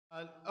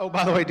Oh,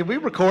 by the way, did we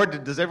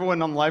record? Does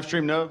everyone on the live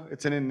stream know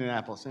it's in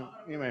Indianapolis?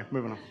 Anyway,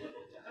 moving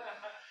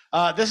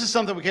on. This is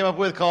something we came up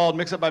with called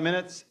Mix Up by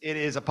Minutes. It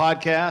is a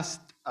podcast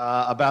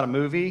about a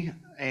movie,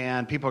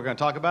 and people are going to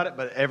talk about it,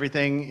 but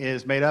everything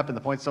is made up and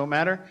the points don't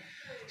matter.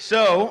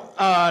 So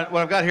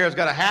what I've got here is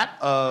got a hat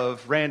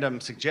of random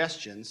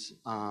suggestions.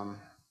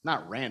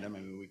 Not random, I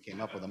mean, we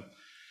came up with them.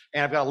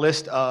 And I've got a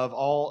list of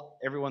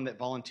everyone that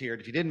volunteered.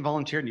 If you didn't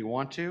volunteer and you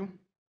want to,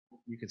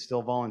 you can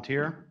still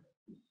volunteer.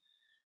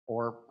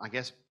 Or I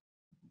guess,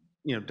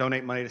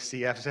 donate money to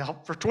CF. Say,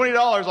 for $20,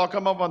 I'll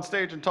come up on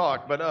stage and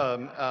talk. But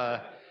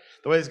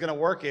the way it's going to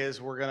work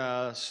is we're going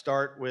to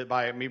start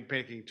by me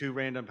picking two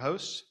random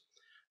hosts.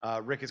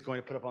 Rick is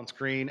going to put up on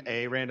screen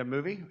a random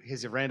movie.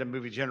 He's a random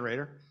movie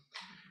generator.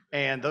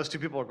 And those two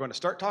people are going to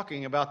start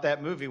talking about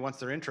that movie once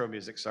their intro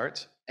music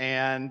starts.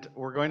 And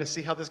we're going to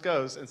see how this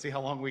goes and see how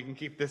long we can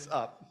keep this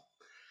up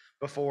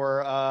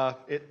before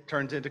it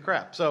turns into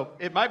crap. So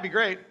it might be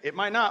great. It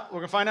might not. We're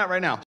going to find out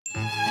right now.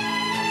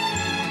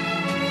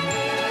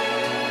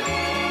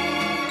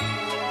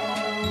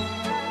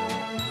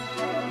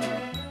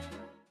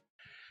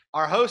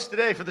 Our host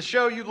today for the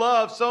show you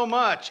love so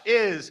much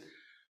is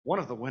one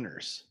of the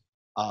winners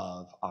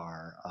of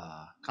our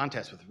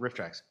contest with Riff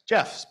Tracks.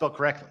 Jeff, spelled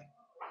correctly.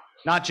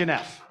 Not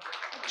Janef.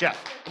 Jeff.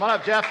 Come on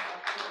up, Jeff.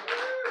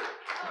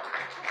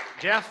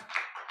 Jeff.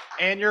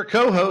 And your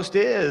co-host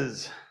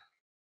is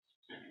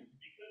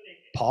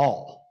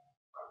Paul.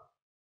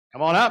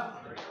 Come on up.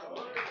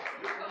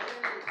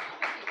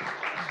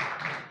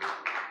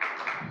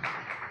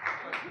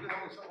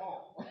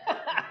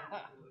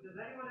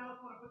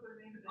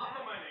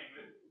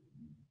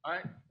 All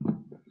right.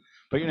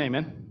 Put your name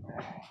in.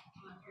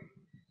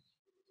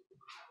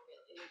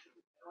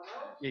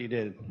 Yeah, you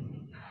did.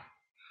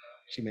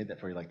 She made that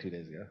for you like 2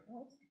 days ago.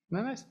 Isn't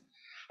that nice?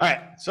 All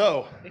right,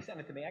 so. They sent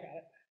it to me, I got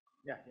it.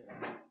 Yeah.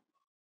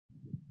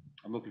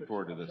 I'm looking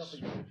forward to this.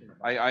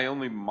 I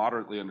only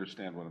moderately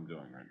understand what I'm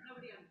doing right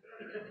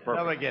now.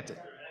 Nobody gets it.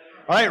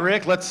 All right,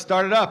 Rick, let's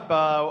start it up.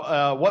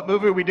 What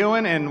movie are we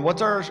doing and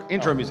what's our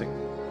intro music?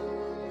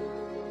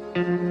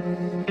 Is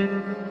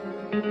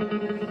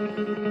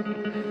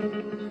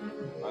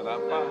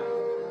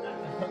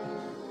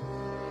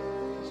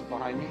it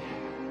behind me?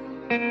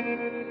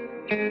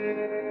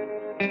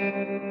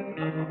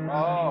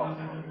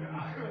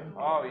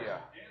 Oh yeah.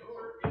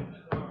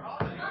 All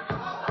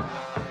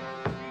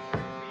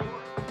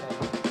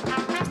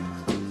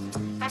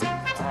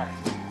right.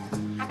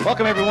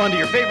 Welcome everyone to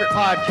your favorite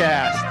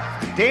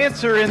podcast,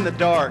 Dancer in the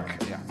Dark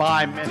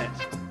by Minute.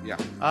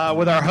 Yeah.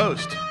 With our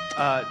host,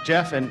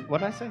 Jeff, and what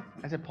did I say?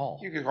 I said Paul.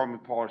 You can call me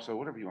Paul or so,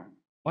 whatever you want.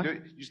 What?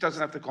 You just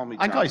doesn't have to call me.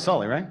 I can call you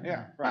Sully, right?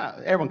 Yeah. Right.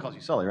 Everyone calls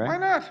you Sully, right? Why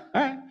not?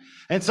 All right.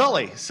 And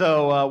Sully,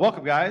 so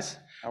welcome, guys.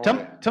 Tell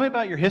me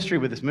about your history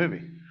with this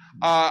movie.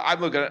 I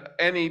look at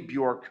any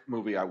Bjork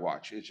movie I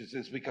watch.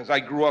 It's because I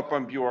grew up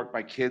on Bjork.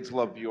 My kids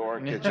love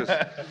Bjork. It's just,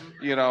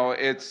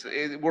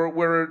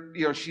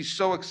 she's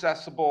so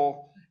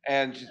accessible,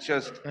 and it's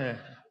just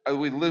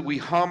we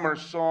hum her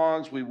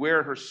songs, we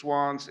wear her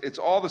swans. It's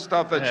all the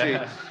stuff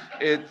that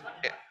you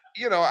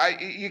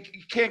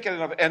can't get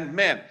enough. And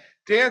man,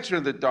 Dancer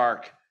in the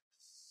Dark,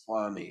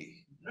 funny.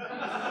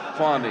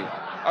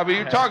 I mean,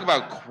 you talk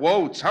about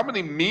quotes. How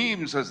many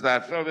memes is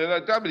that?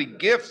 How many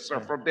gifs are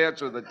from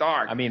Dancer in the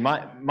Dark? I mean,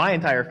 my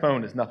entire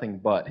phone is nothing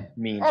but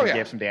memes and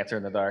gifs from Dancer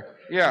in the Dark.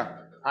 Yeah.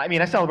 I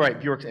mean, I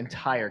celebrate Bjork's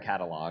entire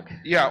catalog.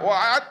 Yeah,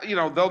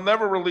 well, they'll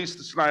never release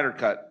the Snyder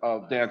cut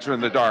of Dancer in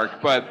the Dark,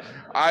 but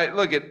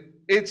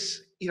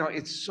it's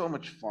so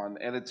much fun,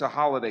 and it's a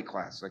holiday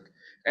classic.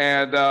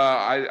 And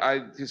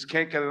I just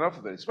can't get enough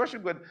of it, especially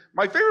when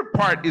my favorite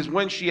part is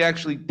when she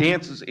actually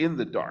dances in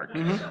the dark.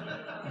 Mm-hmm.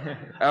 And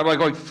I'm like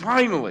going,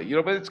 finally,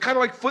 but it's kind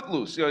of like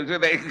Footloose.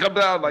 They come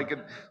down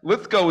and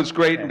Lithgow is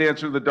great in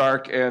Dancer in the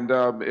Dark, and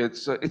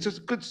it's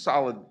just good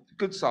solid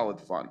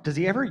fun. Does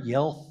he ever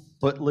yell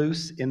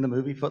Footloose in the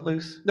movie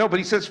Footloose? No, but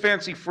he says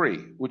fancy free,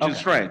 which is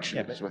strange.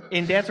 Yeah,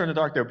 in Dancer in the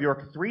Dark, though,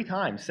 Bjork 3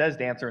 times says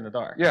Dancer in the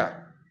Dark. Yeah.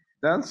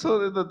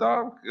 Dancer in the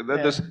Dark. And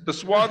then the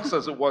Swan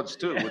says it once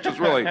too, which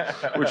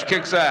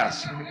kicks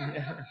ass.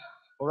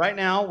 Well, right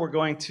now we're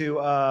going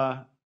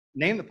to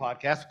name the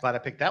podcast. Glad I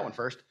picked that one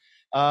first.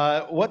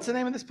 What's the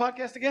name of this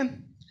podcast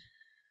again?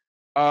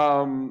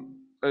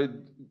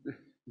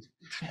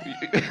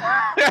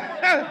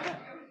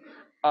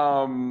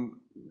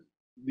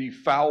 The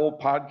Fowl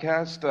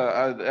Podcast,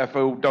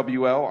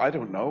 FOWL. I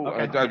don't know.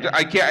 Okay.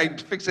 I can't. I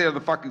fixate on the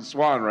fucking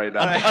swan right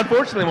now.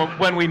 Unfortunately,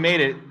 when we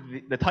made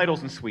it, the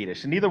title's in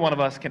Swedish, and neither one of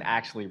us can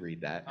actually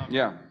read that.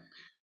 Yeah.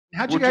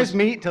 How'd you guys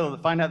meet to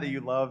find out that you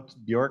loved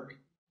Bjork?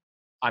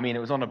 I mean, it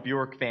was on a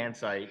Bjork fan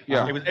site.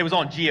 Yeah. It was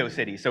on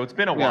GeoCities, so it's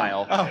been a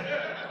while. Oh.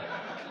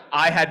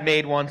 I had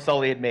made one.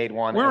 Sully had made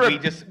one. We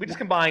just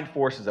combined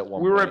forces at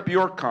one point. We were at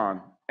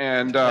BjorkCon,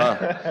 and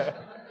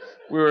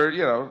we were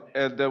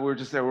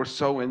just there. We're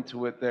so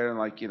into it there, and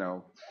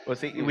well,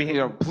 see,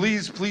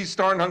 please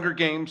star in Hunger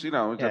Games.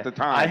 At the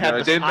time, I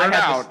it didn't turn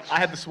out. I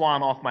had the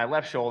swan off my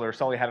left shoulder.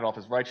 Sully had it off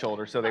his right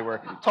shoulder, so they were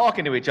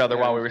talking to each other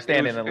while we were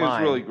standing in line. It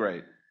was really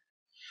great.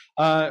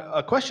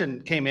 A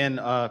question came in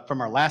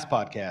from our last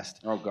podcast.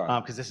 Oh,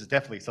 God. Because this is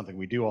definitely something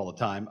we do all the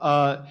time.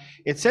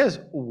 It says,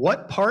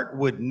 what part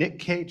would Nick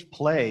Cage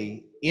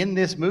play in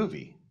this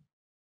movie?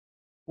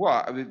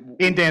 Well, I mean,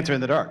 In Dancer in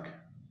the Dark.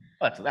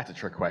 That's a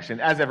trick question.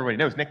 As everybody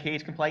knows, Nick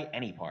Cage can play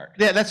any part.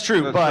 Yeah, that's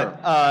true.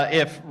 That's but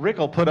if Rick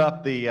will put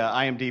up the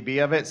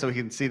IMDb of it so he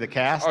can see the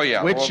cast. Oh,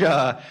 yeah. Which,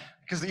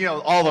 because, you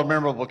know, all the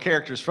memorable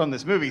characters from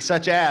this movie,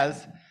 such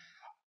as...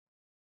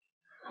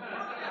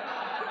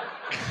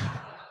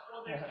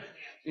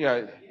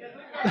 yeah.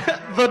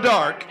 The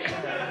Dark.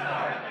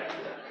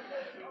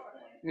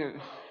 Yeah.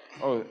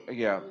 Oh,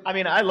 yeah. I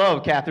mean, I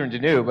love Catherine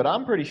Deneuve, but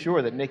I'm pretty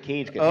sure that Nick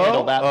Cage could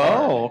handle that part.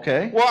 Oh,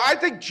 okay. Well, I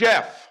think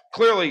Jeff.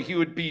 Clearly, he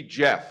would be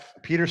Jeff.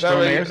 Peter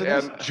Stormare's in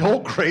this?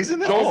 Joel Gray's in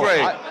this? Joel Gray.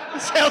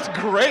 This sounds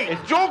great.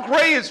 Joel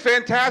Gray is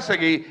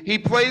fantastic. He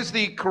plays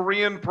the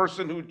Korean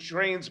person who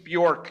trains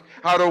Bjork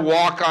how to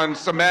walk on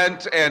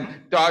cement and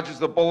dodges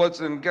the bullets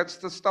and gets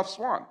the stuff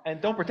swan.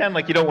 And don't pretend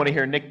like you don't want to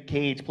hear Nick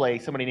Cage play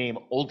somebody named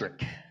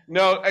Aldrich.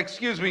 No,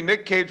 excuse me,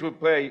 Nick Cage would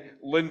play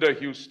Linda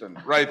Houston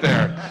right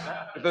there.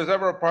 If there's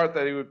ever a part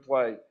that he would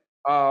play.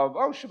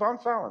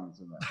 Siobhan Fallon's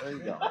in that. There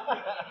you go.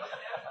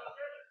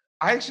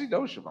 I actually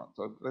know Siobhan.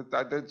 So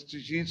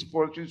she's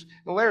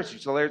hilarious.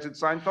 She's hilarious in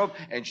Seinfeld,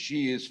 and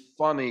she is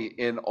funny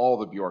in all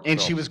the Bjork And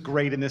films. she was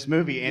great in this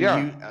movie. And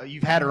Yeah.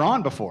 you've had her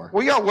on before.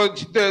 Well, yeah. Well,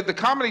 the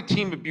comedy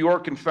team of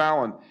Bjork and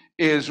Fallon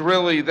is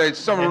really there's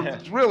some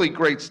really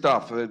great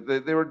stuff. They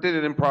did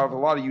an improv, a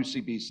lot of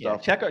UCB Yeah,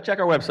 stuff. check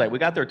our website. We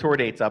got their tour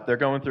dates up. They're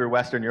going through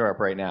Western Europe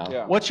right now.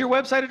 Yeah. What's your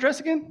website address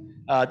again?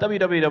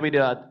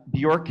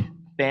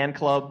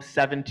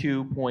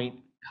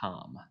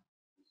 www.bjorkfanclub72.com.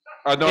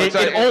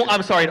 No,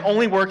 I'm sorry, it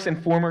only works in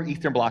former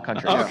Eastern Bloc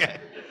countries. Okay.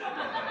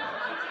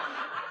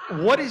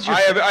 What is your...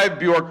 I have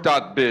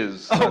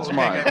Bjork.biz. That's okay.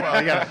 mine.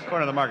 Well, you got to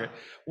corner the market.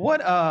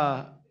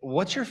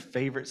 What's your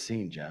favorite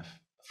scene, Jeff,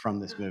 from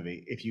this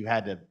movie? If you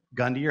had to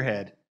gun to your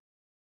head.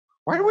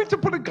 Why do we have to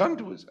put a gun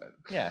to his head?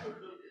 Yeah.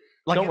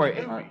 Like Don't worry.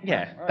 That happens.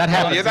 Yeah,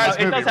 in that's- this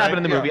It movie, does happen right?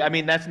 in the movie. I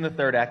mean, that's in the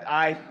third act.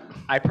 I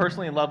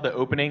personally love the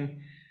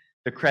opening,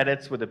 the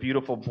credits with a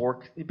beautiful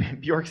Bjork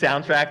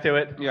soundtrack to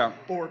it. Yeah.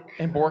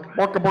 And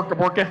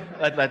Borka.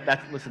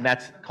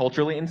 That's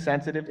culturally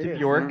insensitive to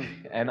Bjork,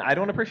 and I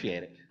don't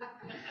appreciate it.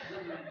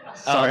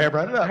 Sorry, I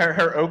brought it up.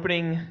 Her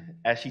opening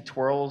as she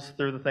twirls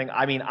through the thing.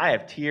 I mean, I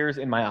have tears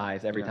in my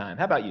eyes every time.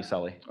 How about you,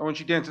 Sully? Oh, when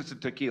she dances to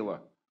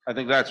Tequila. I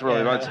think that's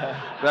really,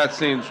 that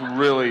scene's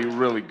really,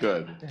 really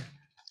good.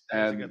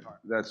 That's a good part.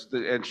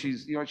 And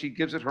she's, she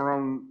gives it her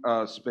own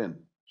spin.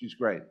 She's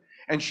great.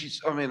 And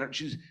she's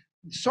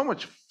so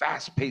much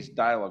fast-paced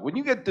dialogue. When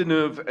you get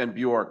Deneuve and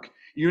Bjork,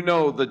 you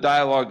know the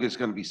dialogue is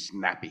going to be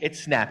snappy.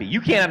 It's snappy.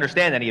 You can't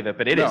understand any of it,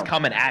 but it is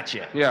coming at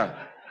you. Yeah.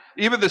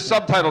 Even the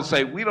subtitles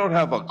say, we don't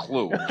have a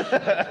clue.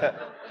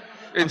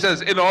 It says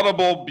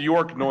inaudible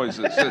Bjork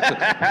noises.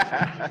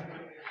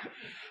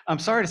 I'm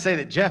sorry to say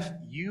that, Jeff,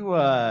 you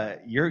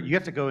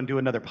have to go and do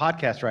another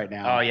podcast right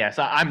now. Oh yes,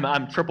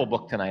 I'm triple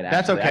booked tonight. Actually.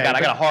 That's okay. I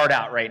got a hard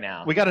out right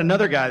now. We got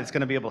another guy that's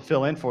going to be able to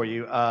fill in for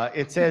you.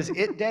 It says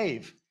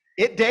Dave.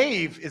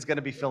 Dave is going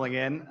to be filling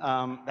in.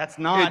 That's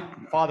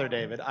not Father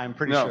David, I'm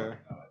pretty sure.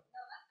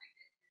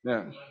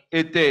 Yeah.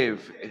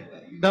 Dave.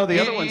 No, the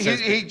other one says...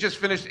 He just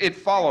finished It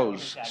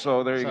Follows,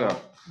 so there you go.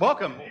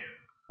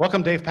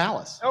 Welcome, Dave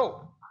Palace.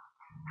 Oh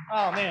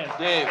man.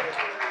 Dave.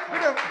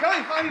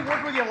 Kelly finally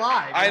worked with you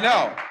live. I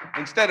know,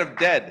 instead of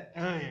dead.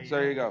 Yeah. So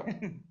there you go.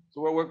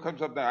 So what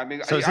comes up now? I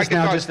mean, So is I this could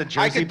now talk- just the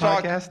I Jersey could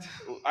talk- podcast?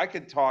 I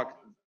could talk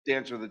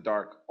Dancer in the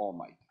Dark all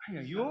night. I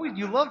know,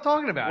 you love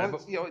talking about it,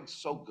 Well, but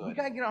it's so we good.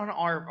 gotta get on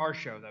our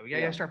show though. We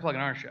gotta start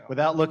plugging our show.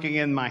 Without looking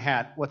in my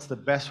hat, what's the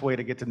best way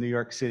to get to New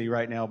York City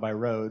right now by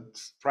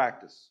roads?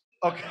 Practice.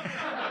 Okay.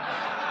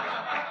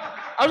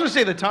 I was gonna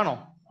say the tunnel,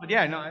 but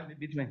yeah, no, it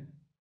beats me.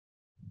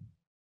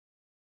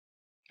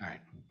 All right.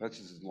 That's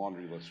his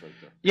laundry list right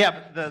there.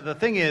 Yeah, but the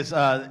thing is,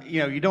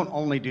 you don't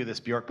only do this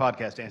Bjork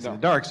podcast, Dancing in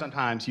the Dark.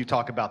 Sometimes you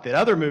talk about the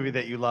other movie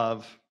that you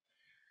love,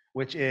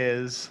 which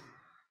is...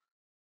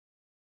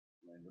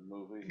 The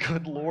movie.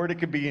 Good Lord, it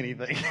could be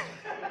anything.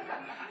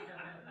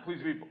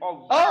 Please be.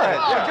 Oh, All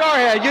right.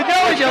 Jarhead, you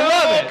know you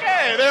love it.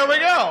 Okay, there we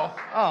go.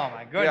 Oh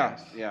my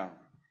goodness. Yeah.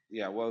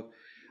 Well,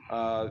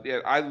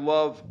 I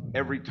love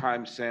every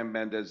time Sam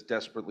Mendes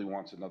desperately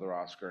wants another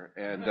Oscar,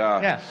 and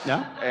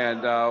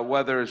and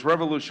whether it's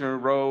Revolutionary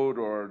Road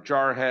or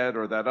Jarhead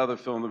or that other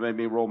film that made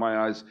me roll my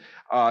eyes,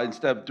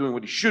 instead of doing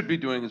what he should be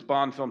doing, his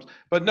Bond films.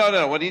 But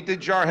no, when he did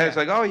Jarhead, it's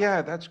like, oh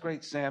yeah, that's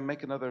great, Sam,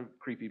 make another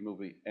creepy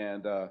movie.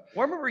 And Well,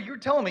 I remember you were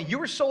telling me you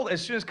were sold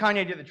as soon as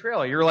Kanye did the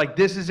trailer. You were like,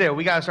 "This is it.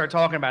 We gotta start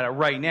talking about it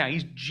right now."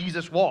 He's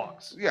Jesus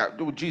Walks. yeah,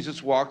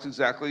 Jesus Walks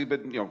exactly,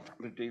 but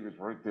Father David's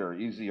right there,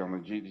 easy on the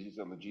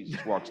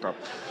Jesus Walks stuff.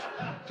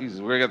 Jesus,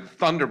 we got the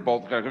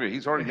Thunderbolt.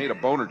 He's already made a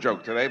boner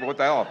joke today, but what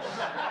the hell?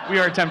 We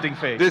are attempting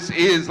fate. This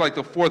is like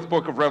the fourth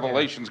book of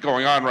Revelations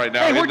going on right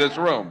now in this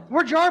room.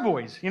 We're Jar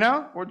Boys, you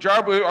know? I'm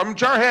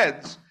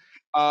Jarheads.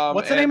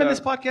 What's the name of this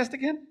podcast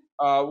again?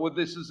 Well,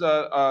 this is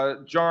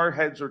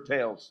Jarheads or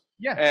Tails.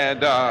 Yeah.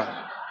 And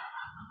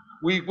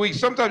we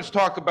sometimes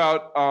talk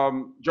about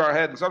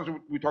Jarhead, and sometimes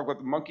we talk about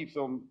the monkey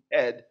film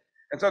Head,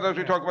 and sometimes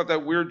we talk about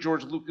that weird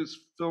George Lucas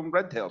film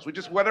Red Tails. We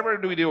just, whatever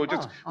do we do,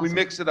 we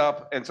mix it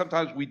up, and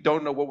sometimes we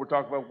don't know what we're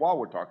talking about while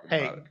we're talking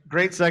about it.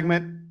 Great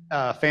segment,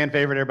 fan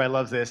favorite. Everybody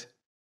loves this.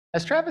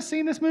 Has Travis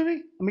seen this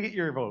movie? Let me get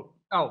your vote.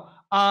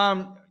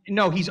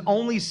 No, he's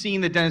only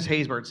seen the Dennis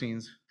Haysbert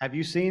scenes.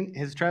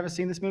 Has Travis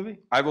seen this movie?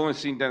 I've only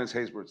seen Dennis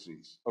Haysbert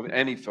scenes of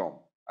any film.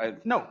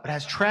 No, but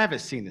has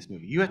Travis seen this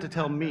movie? You have to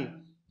tell me.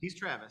 He's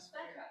Travis.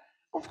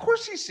 Of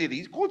course he's seen it.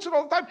 He quotes it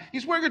all the time.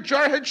 He's wearing a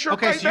Jarhead shirt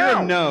Okay, right so you're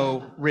now. a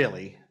no,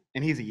 really,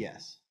 and he's a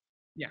yes.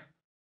 Yeah.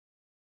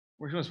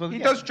 We're supposed to He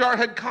does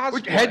Jarhead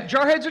cosplay.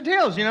 Jarheads or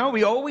tails,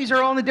 we always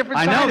are on the different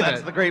I side know, of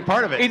that's it. the great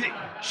part of it.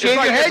 Shave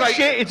like- your it's head, like-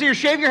 it's either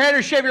shave your head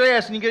or shave your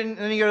ass, and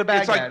then you go to the bad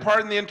It's like guy.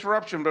 Pardon the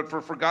Interruption, but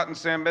for forgotten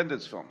Sam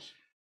Mendes films.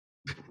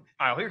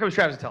 All right, here comes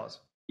Travis to tell us.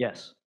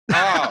 Yes.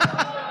 Oh,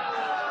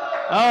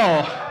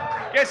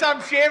 Oh, Guess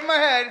I'm shaving my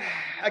head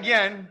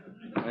again.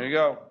 there you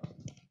go.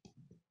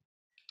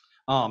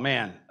 oh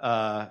man,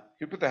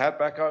 You put the hat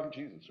back on?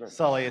 Jesus, right.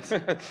 Sully,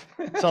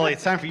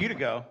 it's time for you to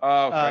go.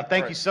 Oh, okay,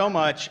 Thank right. you so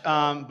much.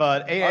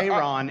 But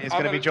Ron is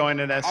going to be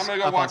joining us I'm gonna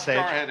go up on watch stage.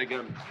 Jarhead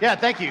again. Yeah,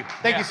 thank you.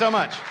 Thank you so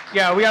much.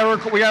 Yeah, we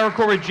gotta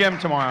record with Jim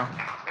tomorrow.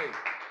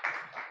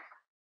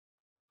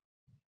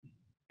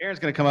 Aaron's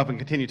going to come up and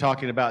continue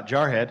talking about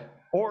Jarhead,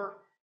 or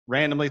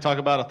randomly talk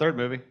about a third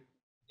movie.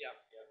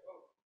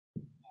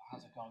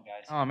 How's it going,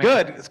 guys? Oh, man.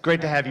 Good. It's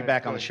great to have you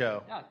back on the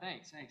show. Yeah,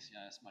 thanks.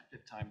 Yeah, it's my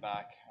 5th time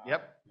back.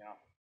 Yep.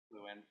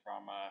 Flew in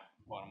from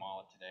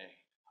Guatemala today.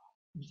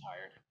 I'm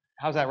tired.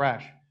 How's that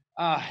rash?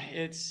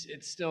 It's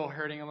still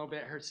hurting a little bit.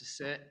 It hurts to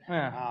sit.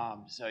 Yeah.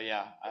 So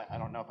yeah, I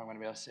don't know if I'm going to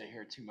be able to sit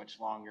here too much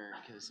longer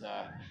because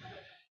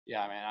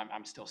yeah, man,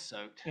 I'm still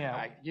soaked.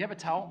 Yeah. You have a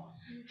towel?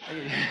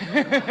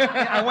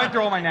 I went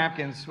through all my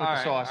napkins with All the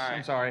right, sauce. all right.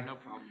 I'm sorry. No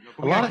problem.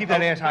 We gotta keep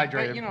that ass But,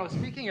 hydrated.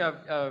 speaking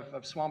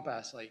of swamp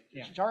ass, like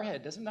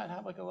Jarhead, doesn't that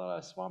have like a lot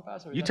of swamp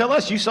ass? Or is You that- tell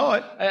us. You saw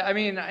it. I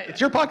mean,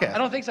 It's your podcast. I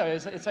don't think so.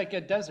 It's like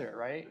a desert,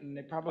 right? And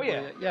they probably,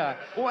 yeah.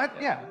 Well, well,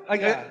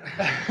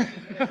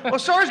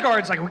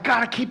 Sarsgaard's like, we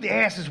gotta keep the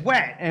asses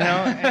wet,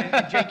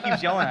 and Jake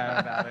keeps yelling at him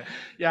about it.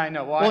 Yeah, I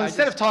know. Well,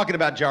 instead of talking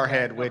about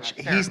Jarhead, which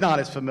he's not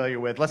as familiar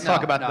with, let's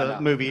talk about the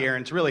movie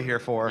Aaron's really here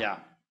for. Yeah.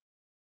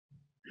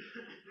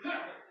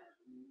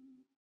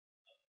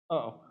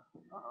 Uh-oh.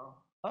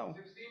 Uh-oh.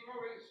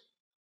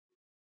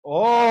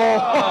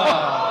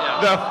 Oh,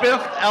 the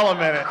Fifth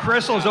Element.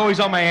 Crystal's always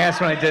on my ass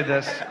when I did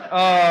this.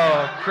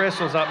 Oh,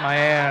 Crystal's up my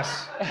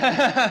ass.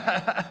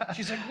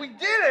 She's like, we did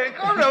it.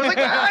 I was like,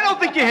 I don't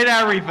think you hit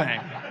everything.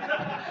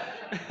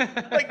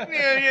 Like,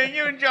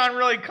 you and John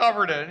really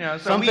covered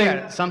it.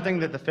 Something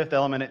that the Fifth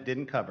Element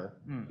didn't cover.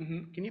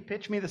 Mm-hmm. Can you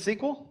pitch me the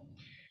sequel?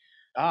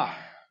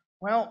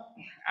 Well,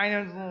 I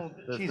know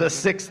The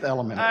Sixth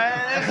Element.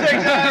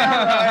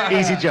 Easy.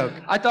 Easy joke.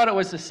 I thought it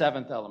was the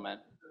 7th element.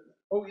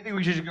 Oh, you think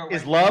we should go?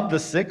 Is love the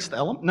sixth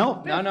element?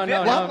 No. No.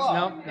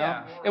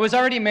 Yeah. It was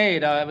already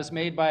made. It was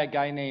made by a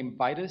guy named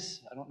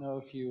Vitus. I don't know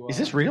if you. Is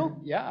this real?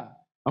 Yeah.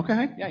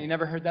 Okay. Yeah. You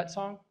never heard that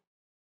song?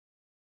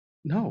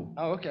 No.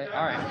 Oh, okay.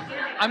 All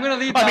right. I'm gonna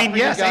leave that for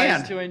yes, you guys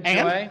and. to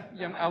enjoy.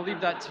 Yeah, I'll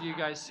leave that to you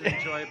guys to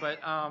enjoy. But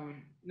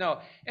no.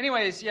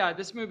 Anyways, yeah,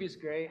 this movie's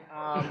great.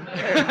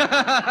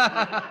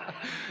 I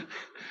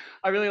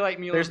really like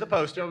Mila. There's the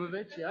poster.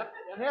 Jovovich. Yeah.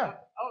 Yeah.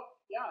 Oh,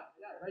 yeah,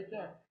 right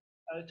there.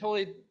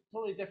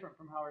 Totally different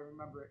from how I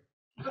remember it.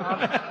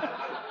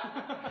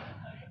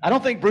 I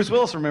don't think Bruce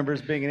Willis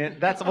remembers being in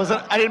it.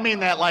 I didn't mean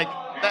that like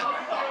that.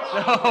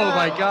 Oh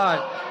my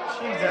God.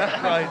 Jesus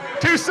Christ.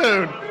 Too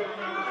soon.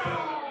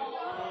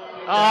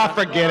 Ah,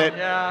 forget it.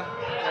 Yeah.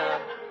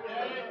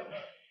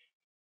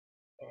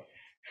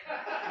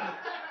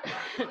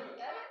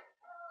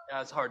 Yeah,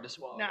 it's hard to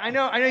swallow. Now, I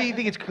know you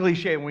think it's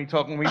cliche when we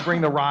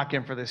bring The Rock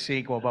in for the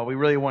sequel, but we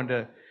really wanted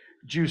to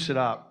juice it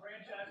up.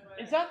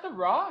 Is that The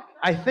Rock?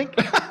 I think,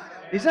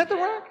 is that The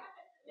Rock?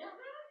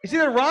 Is he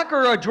The Rock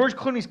or George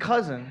Clooney's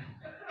cousin?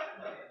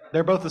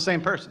 They're both the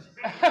same person.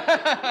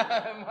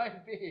 It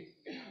might be.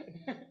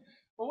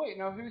 Well, wait,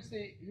 no, who's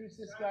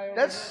this guy over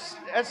That's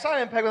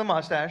Simon Pegg with a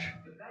mustache.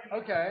 here?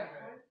 Okay.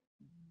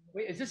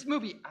 Wait, is this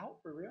movie out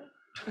for real?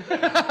 We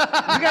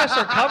gotta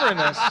start covering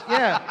this.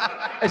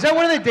 Yeah. Is that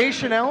one of the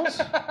Deschanels?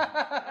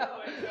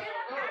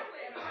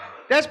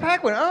 That's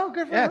Paquin. Oh,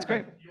 good for Yeah, him. it's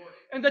great.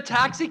 And the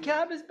taxi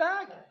cab is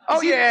back?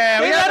 Oh, yeah.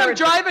 They we let got him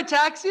drive a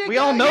taxi again? We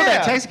all know Yeah.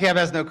 that taxi cab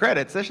has no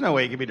credits. There's no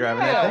way you could be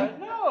driving that Yeah, thing.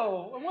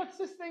 no. And what's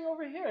this thing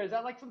over here? Is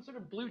that like some sort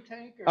of blue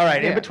tank? Or... All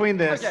right, Yeah. in between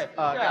this, Okay,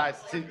 yeah. guys,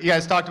 you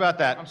guys talked about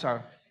that. I'm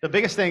sorry. The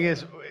biggest thing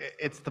is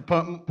it's the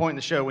point in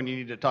the show when you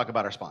need to talk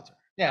about our sponsor.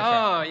 Yeah. That's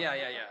right. Oh,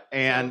 yeah.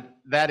 And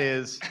that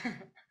is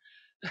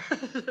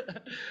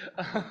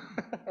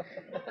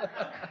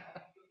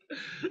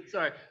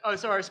Sorry. Oh,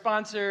 so our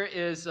sponsor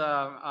is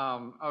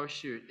oh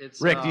shoot,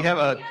 it's Rick. Do you have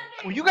a?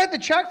 Well, you got the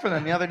check for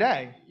them the other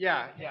day.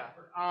 Yeah.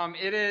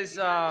 It is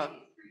oh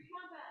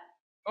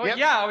Yep,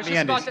 yeah, I was the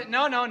just about Andes.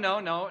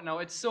 to no,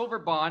 it's Silver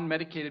Bond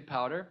medicated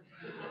powder.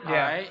 All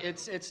right,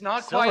 it's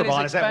not Silver quite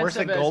bond, as is that worse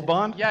expensive than gold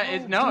bond? Yeah,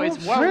 it's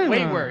say way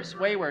that. worse,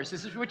 way worse.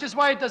 Which is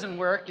why it doesn't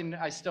work, and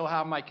I still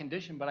have my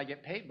condition, but I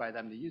get paid by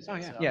them to use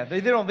it. So. Yeah, they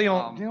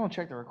don't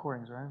check the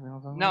recordings, right? They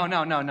don't- No.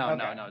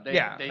 Okay. They,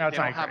 Yeah, they, no, it's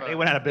they not don't have great. They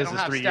went out of they don't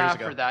business have 3 years staff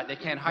ago. for that. They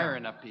can't hire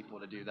enough people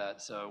to do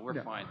that, so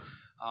we're fine.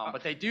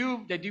 But they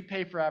do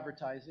pay for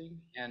advertising,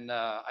 and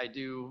I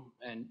do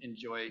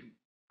enjoy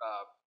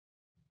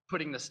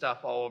putting the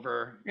stuff all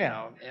over, you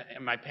know,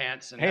 in my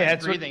pants and Hey,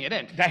 breathing it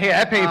in. Hey,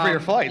 I paid for your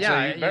flight, so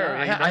Yeah, you better.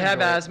 I have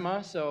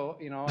asthma, so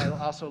I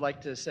also like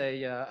to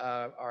say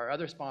our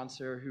other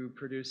sponsor who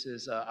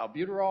produces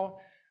albuterol.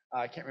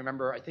 I can't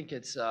remember. I think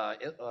it's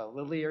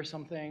Lilly or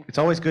something. It's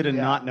always good to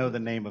not know the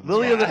name of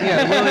Lily of the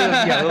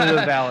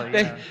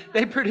Valley.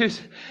 They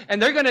produce,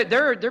 and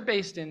they're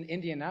based in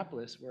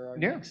Indianapolis, where our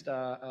next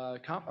our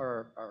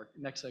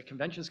next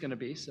convention is going to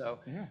be. So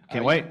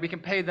Can't wait. We can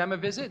pay them a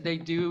visit. They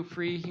do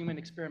free human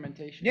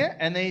experimentation. Yeah,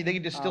 and they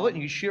distill it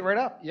and you shoot right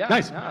up. Yeah.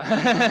 Nice.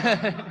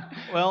 Yeah.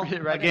 Well,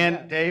 Right, again,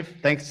 yeah. Dave,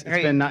 thanks.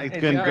 Hey, It's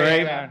been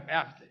great. Yeah.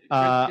 Good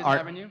Are-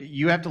 having you.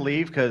 you have to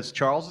leave because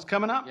Charles is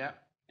coming up. Yeah.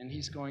 And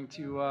he's going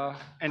to.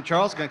 And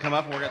Charles is going to come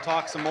up and we're going to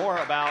talk some more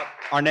about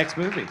our next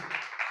movie.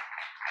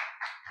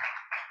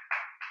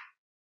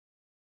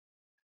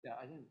 Yeah,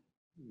 I didn't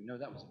even know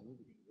that was a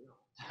movie.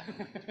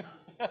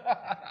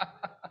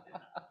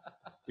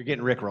 You're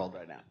getting rickrolled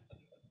right now.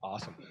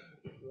 Awesome.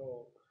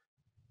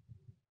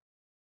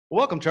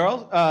 Welcome,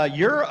 Charles. Are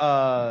you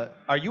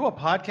a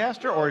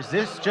podcaster or is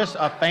this just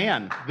a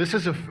fan? This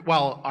is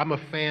I'm a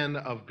fan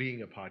of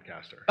being a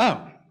podcaster.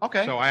 Oh,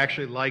 okay. So I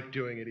actually like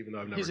doing it even though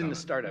I've never He's done in the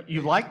it. startup.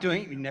 You like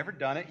doing it, you've never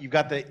done it. You've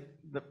got the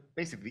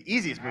basically the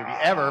easiest movie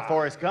ever,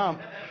 Forrest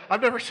Gump.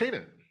 I've never seen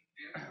it.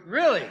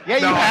 Really? Yeah,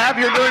 you No. have.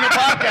 You're doing a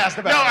podcast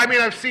about No, it. I mean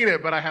I've seen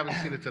it, but I haven't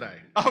seen it today.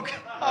 Okay.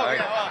 Oh,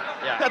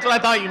 yeah. That's what I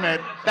thought you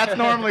meant. That's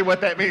normally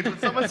what that means. When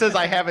someone says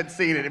I haven't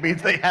seen it, it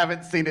means they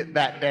haven't seen it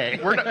that day.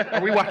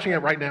 Are we watching it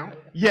right now?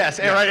 Yes.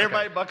 All right, okay.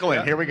 everybody buckle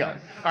in. Here we go. All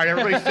right,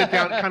 everybody sit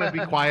down, kind of be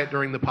quiet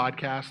during the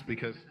podcast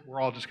because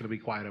we're all just going to be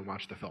quiet and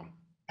watch the film.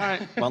 All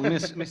right. Well,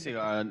 let me see.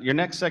 Your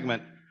next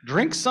segment.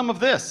 Drink some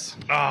of this.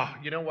 Oh,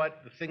 you know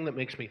what? The thing that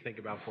makes me think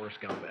about Forrest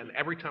Gump, and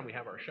every time we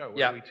have our show,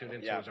 what we tune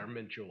into is our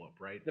mint julep,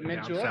 right? The Down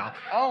mint julep? south.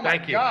 Oh, my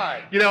Thank you.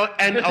 God. You know,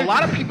 and a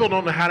lot of people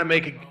don't know how to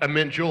make a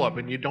mint julep,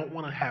 and you don't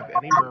want to have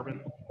any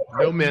bourbon,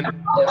 no mint.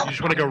 You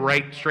just want to go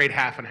right straight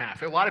half and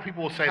half. A lot of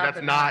people will say Half that's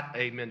and not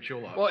a mint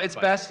julep. Well, it's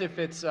but- best if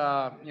it's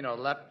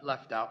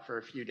left out for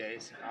a few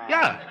days.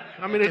 Yeah,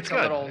 I mean it's a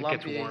good. little It lumpy.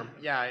 gets warm.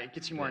 Yeah, it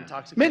gets you more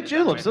intoxicated. Mint that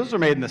juleps. way. Those were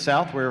made in the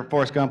South where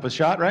Forrest Gump was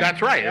shot, right?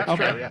 That's right. That's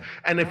Okay. true. Yeah.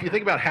 And if you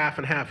think about half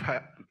and half,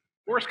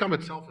 Forrest Gump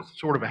itself is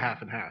sort of a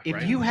half and half. If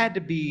right? you had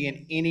to be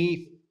in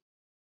any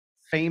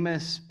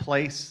famous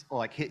place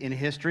like in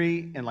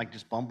history and like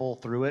just bumble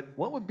through it,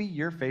 what would be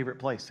your favorite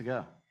place to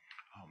go?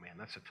 Oh man,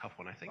 that's a tough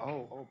one. I think.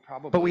 Oh,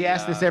 probably. But we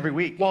ask this every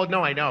week. Well,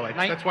 no, I know.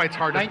 That's why it's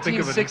hard to think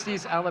of it.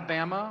 1960s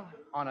Alabama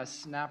on a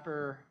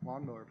snapper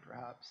lawnmower,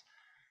 perhaps.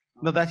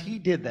 No, that he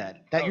did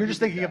that. Oh, You're he just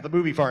did thinking that. of the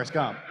movie Forrest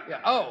Gump.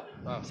 Yeah. Oh,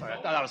 sorry. I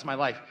thought that was my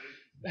life.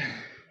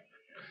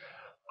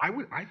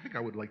 I think I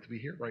would like to be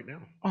here right now.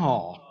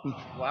 Oh,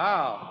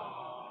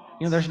 Wow.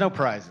 there's no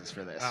prizes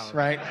for this, Oh.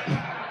 right?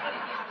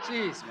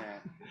 Jeez,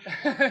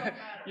 man.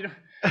 you know.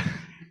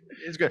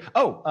 It's good.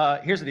 Oh,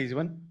 here's an easy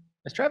one.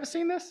 Has Travis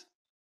seen this?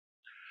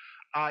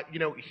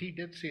 He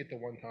did see it the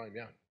one time,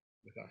 yeah,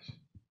 with us.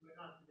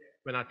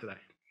 But not today.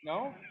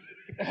 No.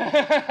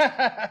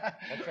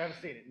 Has Travis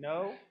seen it?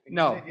 No.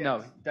 No,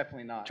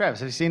 definitely not. Travis,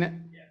 have you seen it?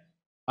 Yes.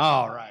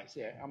 All right.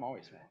 See, I'm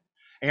always wrong.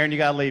 Aaron, you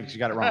gotta leave because you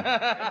got it wrong.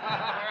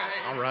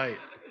 All right.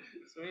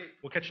 Sweet.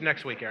 We'll catch you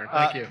next week, Aaron.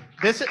 Thank you.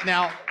 This is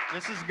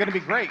going to be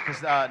great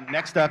because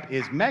next up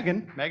is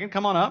Megan. Megan,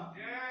 come on up.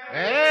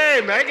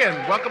 Hey, Megan,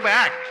 welcome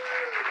back.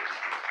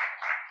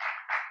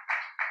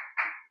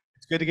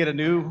 It's good to get a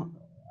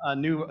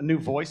new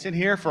voice in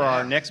here for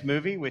our next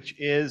movie, which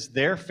is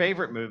their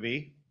favorite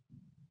movie.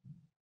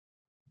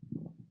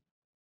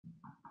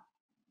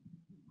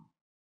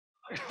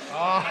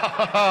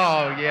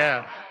 Oh,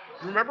 yeah.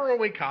 Remember when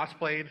we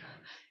cosplayed?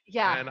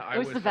 Yeah, And I it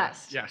was the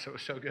best. Yes, it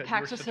was so good. PAX you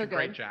were was such so a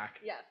great good. Jack.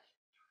 Yes.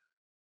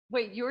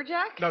 Wait, you were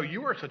Jack? No,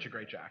 you were such a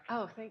great Jack.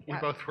 Oh, thank you. We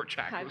both were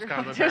Jack. It was Kind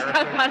kind of of. It's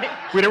embarrassing. not funny.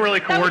 We didn't really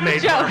That was a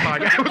coordinate for our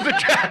joke. podcast. It was a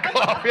Jack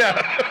off,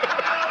 yeah.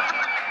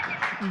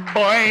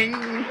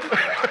 Boing.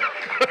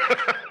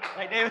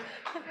 Hey, David.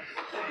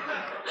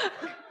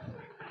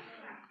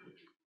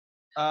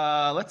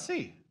 Let's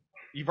see.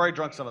 You've already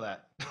drunk some of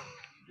that.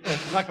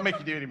 I'm not gonna make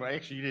you do it anymore.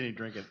 Actually, you didn't even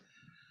drink it.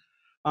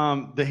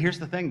 Here's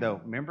the thing, though.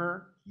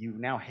 Remember, you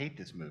now hate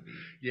this movie.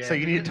 Yeah, So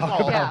you need to talk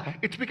well, about. Yeah.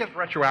 It's because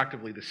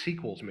retroactively the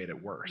sequels made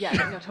it worse. Yeah,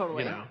 no,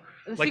 totally. You know,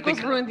 The like sequels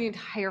the- ruined the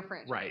entire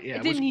franchise. Right, yeah, It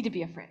it didn't was- need to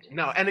be a franchise.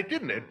 No, and it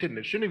didn't. It didn't.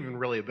 It shouldn't even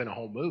really have been a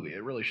whole movie.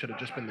 It really should have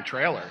just been the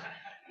trailer.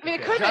 I mean,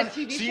 it could have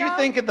been a TV So show. you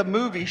think that the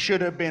movie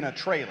should have been a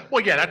trailer?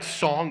 Well, yeah, that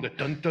song, the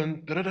dun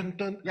dun dun dun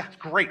dun. Yeah, it's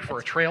great for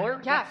a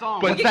trailer. Yeah.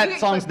 song? You What's get- that you get,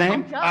 song's like,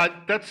 name? pumped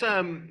up. That's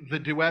the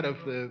duet of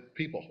the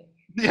people.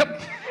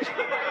 Yep.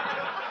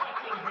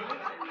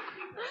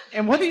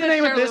 And what's the That's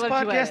name of generally this what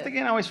duet podcast is.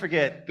 again? I always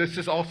forget. This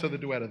is also the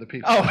duet of the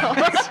people. Oh,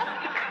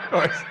 of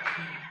course.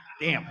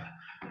 Damn.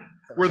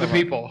 We're the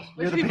people.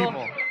 You're the people.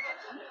 people.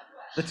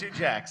 The two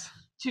Jacks.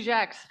 Two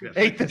Jacks. Yes.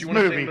 Hate Do this you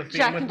wanna sing movie. the theme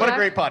Jack with and me? What a Jack.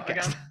 great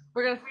podcast.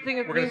 We're gonna sing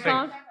a We're gonna theme sing.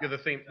 song. You're the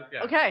theme.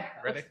 Yeah. Okay.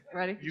 Ready? let's-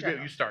 Ready? You go.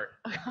 You start.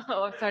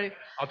 Oh, I'm sorry.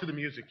 I'll do the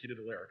music. You do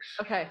the lyrics.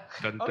 Okay.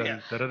 Dun, Oh, dun, yeah.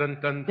 dun, dun,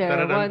 dun, There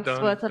dun, once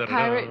dun, was a dun,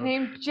 pirate dun,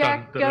 named dun,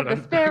 Jack dun, of the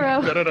dun,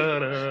 Sparrow. dun, dun,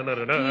 dun,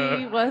 dun, dun,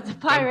 He dun, was a dun,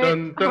 pirate.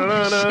 dun, dun, on a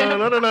dun, ship. dun,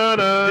 dun, dun,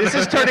 dun. This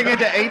is turning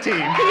into A-Team.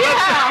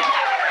 Yeah.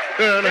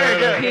 Very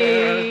good.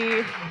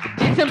 He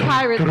did some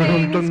pirate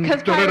things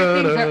because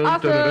pirate things are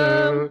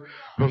awesome.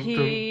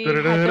 He had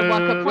to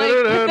walk a plank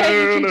because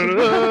then you teach him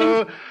how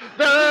to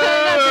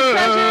that's a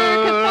treasure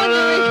because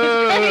plundering is great.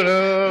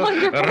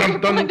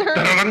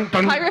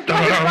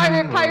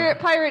 Plunder.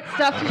 Pirate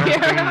stuff here.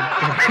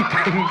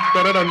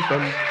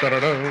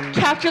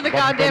 Capture the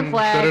goddamn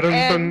flag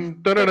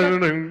and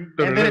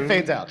And then it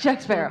fades out.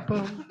 Jack Sparrow.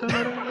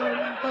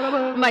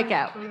 Mic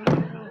out.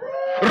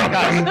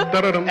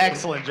 Guys,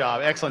 excellent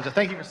job. Excellent job.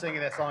 Thank you for singing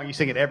that song. You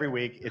sing it every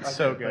week. It's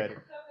so good.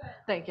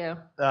 Thank you.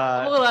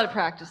 I'm a little out of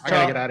practice. I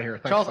gotta get out of here.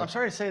 Thanks, Charles, folks. I'm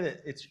sorry to say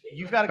that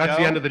you've got to go. That's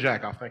the end of the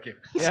jack off. Thank you.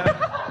 Yeah.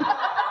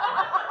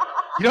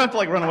 You don't have to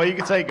like run away. You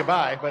can say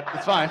goodbye, but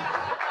it's fine.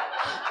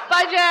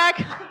 Bye,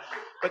 Jack.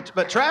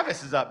 But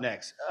Travis is up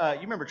next. You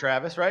remember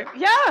Travis, right?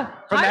 Yeah.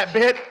 From Hi. that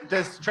bit,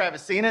 does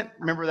Travis seen it?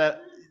 Remember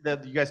that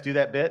you guys do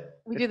that bit?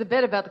 We do the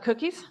bit about the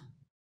cookies.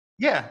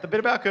 Yeah, the bit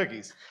about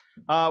cookies.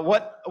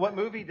 What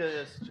movie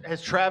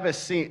has Travis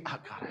seen? Oh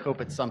God, I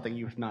hope it's something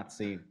you've not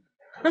seen.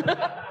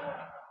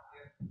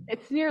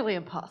 It's nearly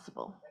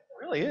impossible.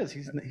 It really is.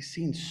 He's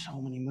seen so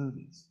many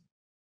movies.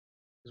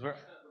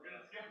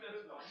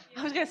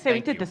 I was gonna say we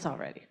Thank did you. this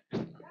already. Oh,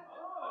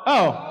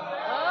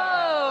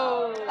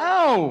 Oh.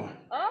 oh.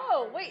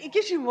 Oh, wait, it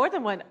gives you more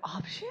than one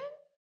option?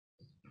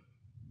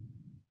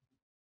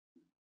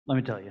 Let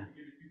me tell you,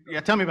 Yeah,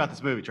 tell me about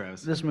this movie,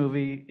 Travis. this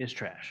movie is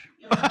trash.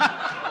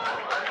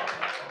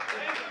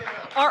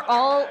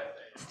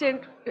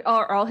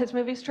 Are all his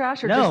movies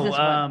trash or just No, this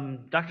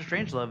one? Dr.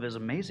 Strangelove is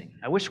amazing.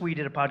 I wish we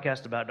did a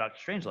podcast about Dr.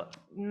 Strangelove.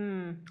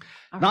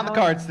 Not in the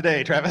cards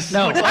today, Travis.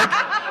 No,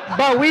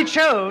 but we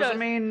chose. Yes. I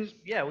mean,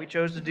 yeah, we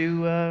chose to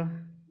do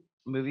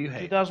Movie you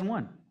hate.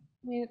 2001. I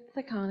mean,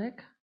 it's iconic.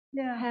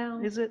 Yeah. How?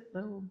 Is it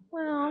though?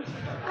 Well,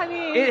 I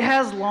mean, It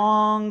has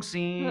long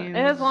scenes. it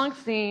has long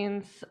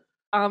scenes.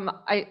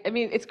 I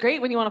mean, it's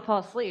great when you want to fall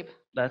asleep,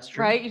 That's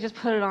true. right? You just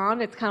put it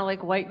on. It's kind of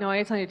like white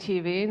noise on your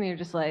TV, and you're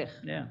just like,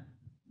 Yeah.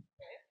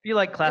 If you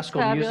like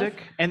classical fabulous.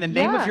 music, And the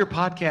name Yeah. of your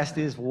podcast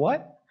is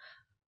what?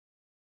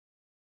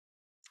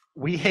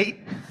 We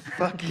hate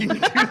fucking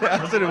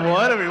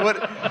 2001. I mean, what?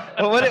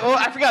 Oh,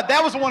 I forgot.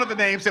 That was one of the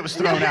names that was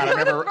thrown out. I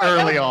remember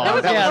early on. That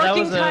was Yeah, a that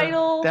working was a-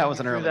 title. That was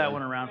an threw early that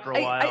one. one around for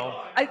a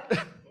while.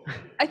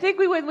 I think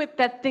we went with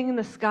That Thing in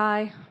the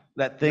Sky.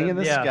 That Thing in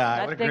the Yeah. Sky.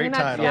 That What a Thing great in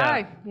that title.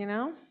 sky, you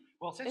know?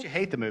 Well, since you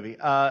hate the movie,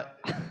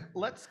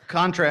 let's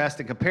contrast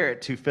and compare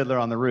it to Fiddler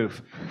on the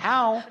Roof.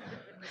 How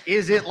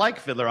is it like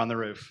Fiddler on the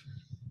Roof?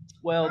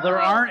 Well,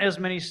 there aren't as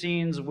many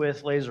scenes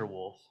with Laser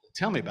Wolf.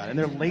 Tell me about it. And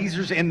there are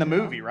lasers in the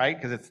movie, right?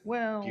 Because it's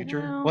Well, future.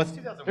 well, Well, it's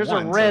 2001, there's so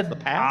a it's red the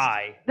past.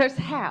 eye. There's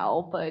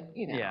Hal, but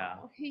you know, Yeah,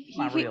 he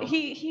not real.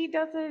 he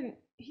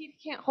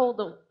can't hold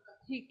the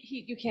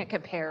you can't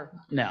compare.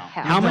 No.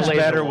 Hal. How much Laser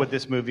better Wolf. would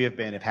this movie have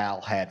been if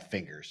Hal had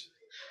fingers?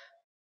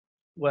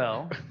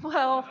 Well,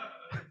 Well,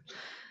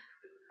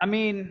 I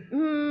mean,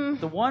 mm,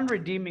 the one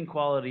redeeming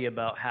quality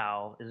about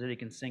Hal is that he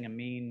can sing a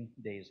mean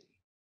Daisy,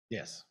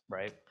 Yes.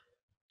 right?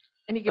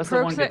 and he can That's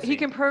the one good he scene.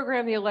 can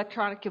program the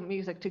electronic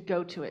music to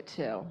go to it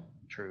too.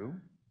 True.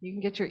 You can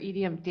get your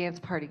EDM dance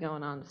party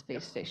going on the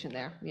space station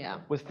there. Yeah.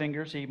 With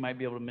fingers, he might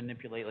be able to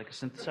manipulate like a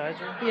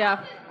synthesizer.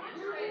 Yeah.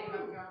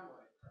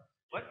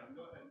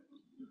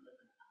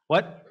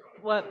 What?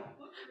 What?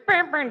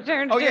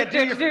 Oh, yeah,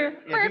 do your-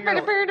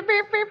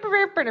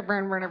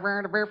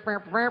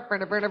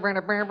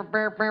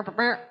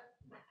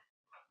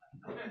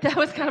 That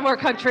was kind of more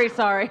country,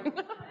 sorry.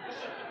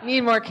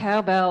 Need more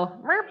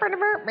cowbell. I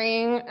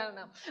don't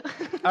know.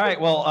 All right.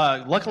 Well,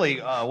 luckily,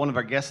 one of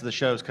our guests of the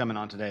show is coming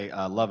on today.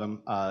 Love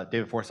him,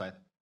 David Forsyth.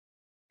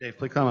 Dave,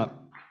 please come up.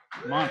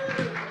 Come on.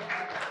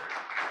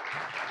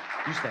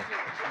 You stay.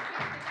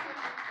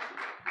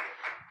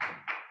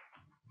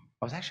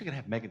 I was actually gonna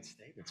have Megan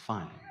stay, but it's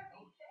fine.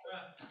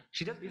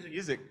 She does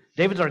music.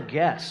 David's our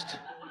guest.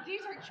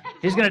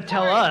 He's going to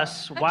tell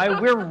us why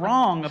we're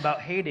wrong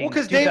about hating. Well,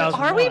 because David,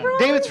 2001. Are we wrong?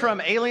 David's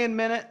from Alien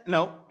Minute.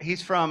 No,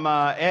 he's from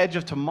Edge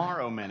of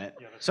Tomorrow Minute.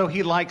 So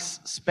he likes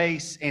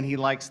space and he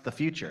likes the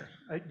future.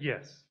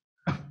 Yes.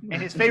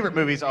 And his favorite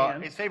movies are,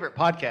 his favorite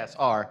podcasts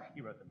are. He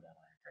wrote them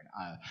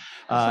down.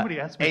 Somebody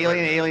asked me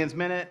Alien Aliens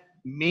Minute,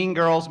 Mean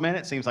Girls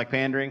Minute. Seems like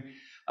pandering.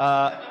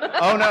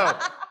 Oh no,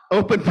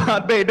 Open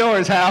Pod Bay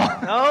Doors, Hal.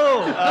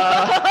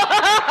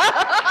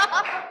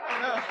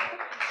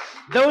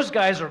 Those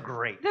guys are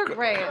great. They're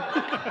great.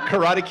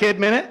 Karate Kid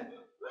Minute,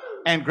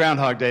 and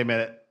Groundhog Day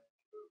Minute.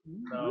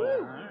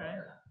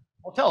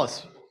 Well, tell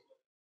us,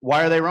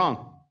 why are they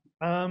wrong?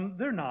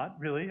 They're not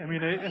really. I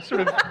mean, I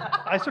sort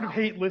of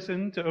hate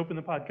listen to open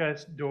the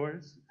podcast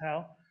doors,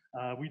 Hal.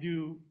 We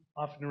do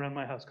often around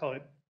my house call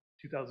it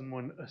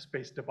 2001: A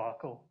Space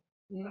Debacle.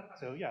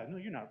 So yeah, no,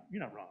 you're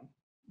not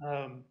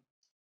wrong.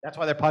 That's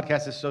why their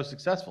podcast is so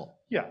successful.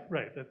 Yeah,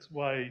 right. That's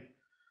why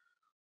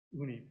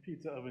Uni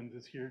Pizza Ovens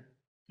is here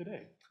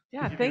today.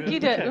 Yeah, thank you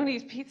to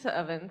Uni's Pizza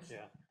Ovens.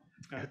 Yeah.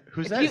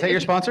 Who's that? Is that your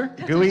sponsor?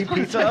 Gooey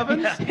Pizza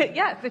Ovens?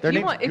 Yes, if Their you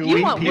name's want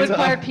Gooey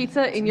wood-fired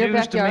pizza in your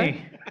News to backyard.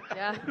 me.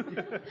 Yeah.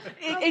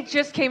 It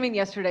just came in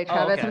yesterday,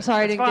 Travis. okay. I'm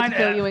sorry I That's didn't get to fine.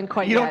 fill you in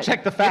quite You yet. don't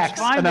check the It's facts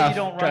fine enough, that you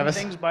don't run Travis.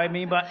 things by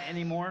me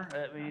anymore.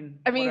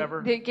 I mean,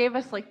 whatever. they gave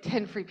us like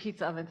 10 free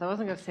pizza ovens. I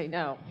wasn't going to say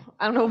no.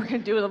 I don't know what we're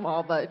going to do with them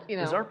all, but you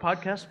know. Is our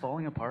podcast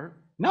falling apart?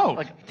 No,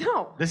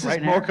 No. this is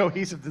Right more now?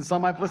 cohesive than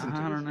some I've listened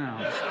to. I don't know.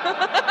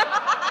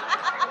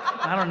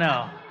 I don't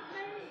know.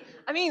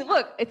 I mean,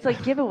 look, it's like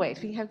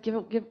giveaways. We have give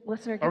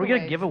listener giveaways. Are we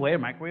going to give away a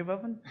microwave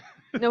oven?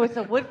 No, it's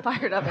a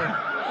wood-fired oven.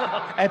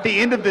 At the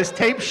end of this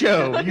tape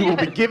show, you will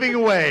be giving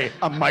away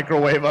a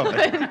microwave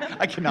oven.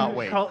 I cannot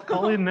wait.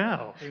 Call in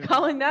now.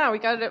 Call in now. We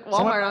got it at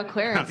Walmart on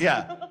clearance.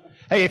 Yeah.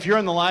 Hey, if you're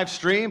on the live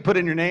stream, put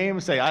in your name,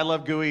 say I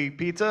love Gooey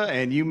Pizza,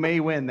 and you may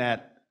win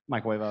that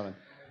microwave oven.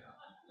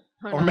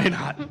 Or may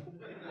not.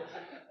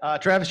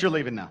 Travis, you're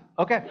leaving now.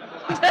 Okay.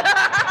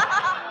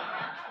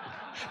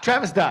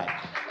 Travis died.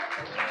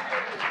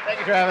 Thank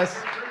you, Travis.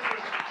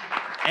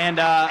 And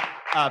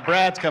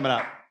Brad's coming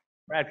up.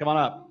 Brad, come on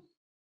up.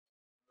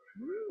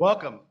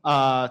 Welcome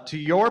to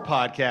your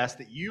podcast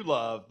that you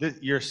love.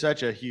 You're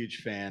such a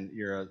huge fan.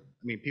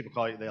 People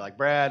call you, they're like,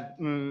 Brad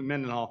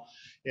Mendenhall,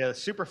 a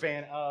super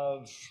fan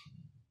of.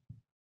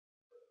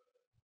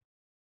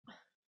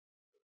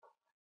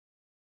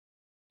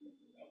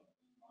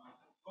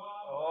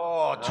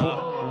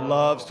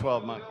 Loves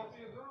 12 Monkeys.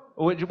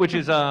 Which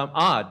is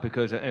odd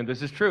because, and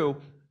this is true,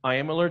 I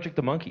am allergic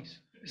to monkeys.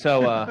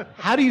 So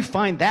How do you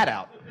find that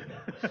out?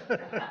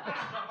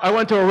 I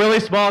went to a really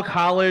small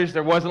college.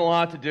 There wasn't a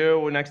lot to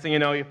do. Next thing you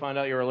know, you find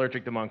out you're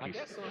allergic to monkeys.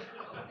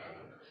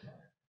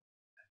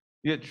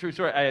 Yeah, true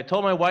story. I had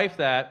told my wife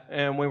that,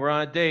 and we were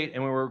on a date,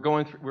 and we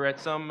were at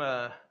some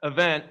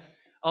event.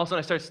 All of a sudden,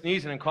 I start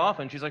sneezing and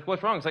coughing. She's like,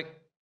 "What's wrong?" It's like,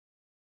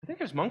 I think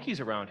there's monkeys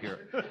around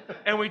here.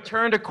 And we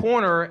turned a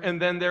corner,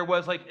 and then there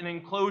was like an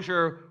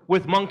enclosure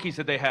with monkeys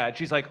that they had.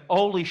 She's like,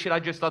 "Holy shit! I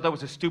just thought that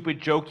was a stupid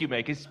joke you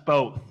make. It's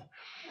both.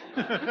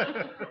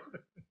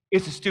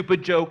 It's a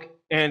stupid joke,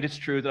 and it's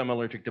true that I'm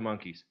allergic to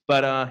monkeys."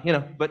 But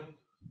but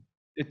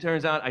it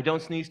turns out I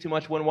don't sneeze too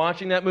much when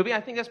watching that movie.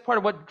 I think that's part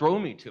of what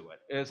drove me to it.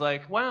 It's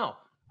like, wow,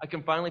 I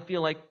can finally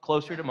feel like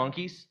closer to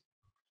monkeys.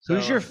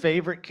 Who's your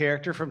favorite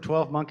character from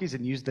 12 Monkeys?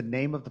 And use the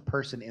name of the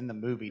person in the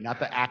movie, not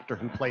the actor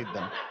who played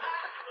them.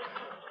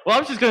 Well, I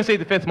was just going to say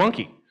the fifth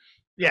monkey.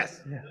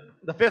 Yes. Yeah.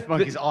 The fifth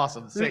monkey's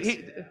awesome. Six.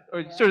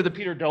 Or sort of the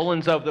Peter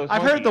Dolans of those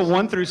I've monkeys. heard the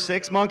 1 through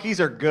 6 monkeys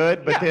are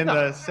good, but then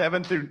the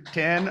 7 through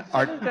 10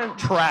 are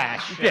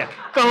trash. Yeah,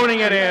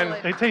 phoning it in.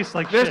 They taste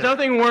like There's shit.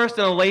 nothing worse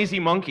than a lazy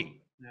monkey.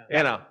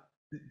 You know.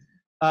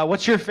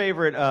 What's your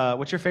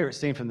favorite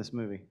scene from this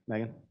movie,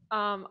 Megan?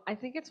 I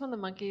think it's when the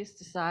monkeys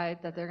decide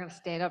that they're going to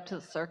stand up to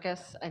the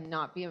circus and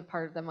not be a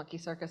part of the monkey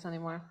circus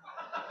anymore.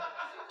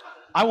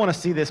 I want to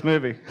see this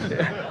movie.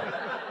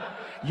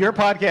 Your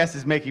podcast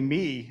is making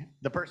me,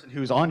 the person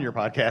who's on your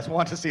podcast,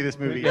 want to see this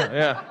movie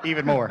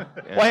even more.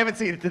 Well, I haven't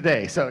seen it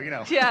today, so you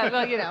know. Yeah,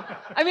 well, you know.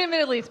 I mean,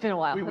 admittedly, it's been a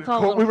while. We It's all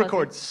a little fuzzy.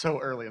 record so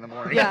early in the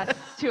morning. Yes,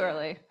 it's too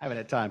early. I haven't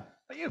had time.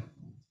 But you?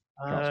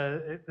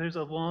 There's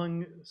a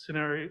long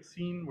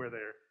scene where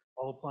they're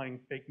all applying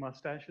fake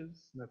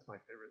mustaches, and that's my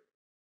favorite.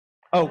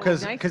 Oh,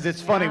 because nice.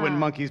 it's funny when Yeah.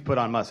 monkeys put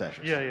on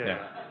mustaches. Yeah.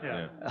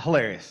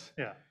 Hilarious.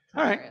 Yeah.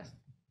 All right.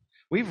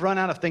 We've run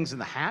out of things in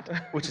the hat,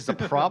 which is a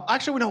problem.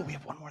 Actually, no, we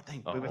have one more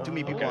thing. We have too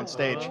many people on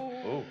stage.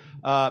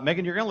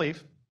 Megan, you're going to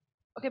leave.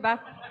 Okay, bye.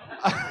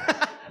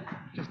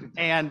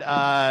 And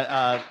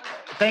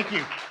thank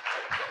you.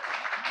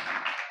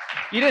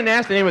 You didn't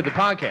ask the name of the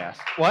podcast.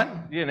 What?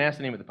 You didn't ask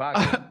the name of the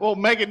podcast. Well,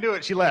 Megan knew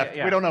it. She left.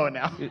 Yeah. We don't know it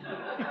now.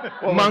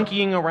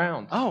 Monkeying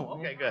around. Oh,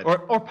 okay, good.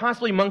 Or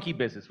possibly monkey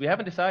business. We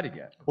haven't decided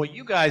yet. Well,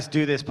 you guys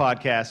do this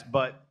podcast,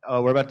 but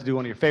we're about to do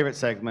one of your favorite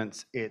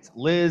segments. It's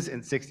Liz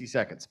in 60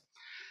 seconds.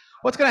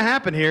 What's going to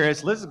happen here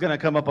is Liz is going to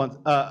come up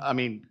on,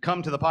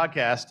 come to the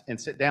podcast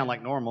and sit down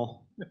like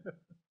normal.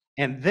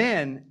 And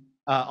then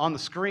on the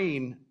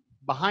screen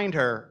behind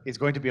her is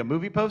going to be a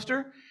movie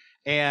poster.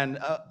 And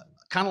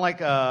kind of like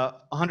a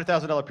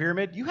 $100,000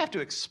 pyramid, you have to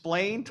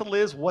explain to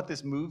Liz what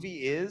this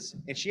movie is,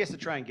 and she has to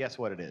try and guess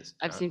what it is.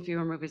 I've seen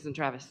fewer movies than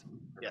Travis.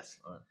 Yes.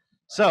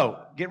 So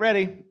get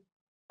ready,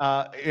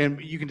 and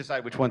you can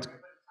decide which ones.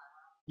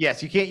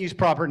 Yes, you can't use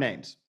proper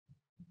names.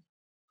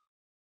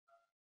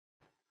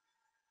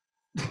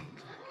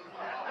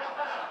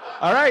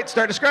 All right,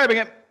 start describing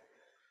it.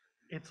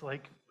 It's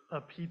like a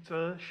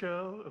pizza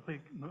show,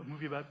 a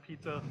movie about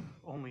pizza,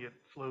 only it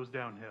flows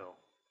downhill.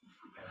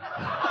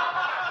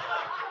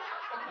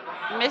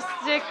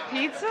 Mystic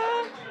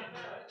Pizza?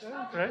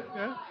 Yeah, right?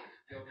 Yeah.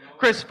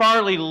 Chris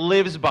Farley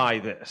lives by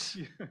this.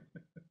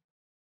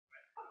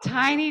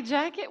 Tiny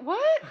Jacket?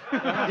 What?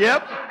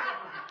 Yep.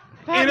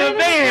 In a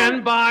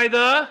van by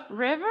the...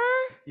 River?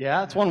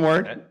 Yeah, it's one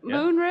word.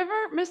 Moon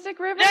River? Mystic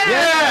River?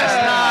 Yes,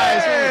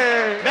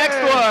 nice.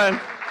 Next one.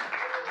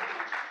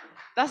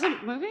 That's a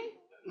movie?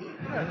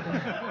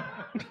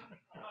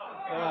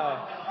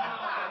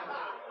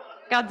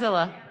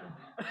 Godzilla.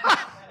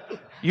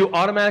 You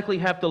automatically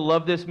have to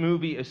love this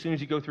movie as soon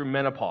as you go through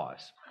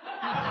menopause.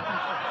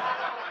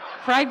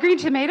 Fried green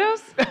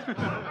tomatoes? That's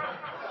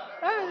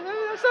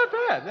not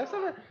bad. That's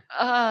not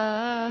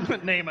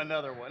bad. Name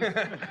another one.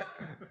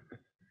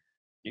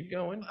 Keep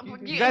going.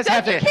 You guys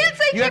have to. You can't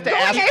say You have to keep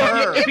ask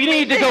going. her. If you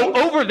needed to go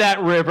over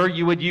that river,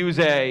 you would use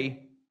a...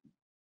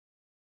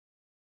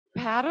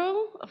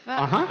 Paddle?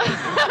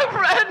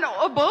 Uh-huh.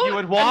 No, a boat? You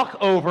would walk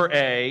over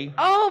a...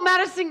 Oh,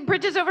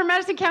 Bridges over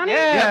Madison County?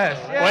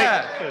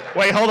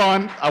 Wait, hold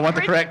on. I want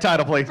the correct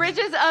title, please.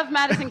 Bridges of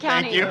Madison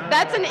County. you.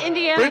 That's an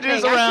Indiana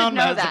Bridges thing. I around should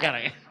know Madison that.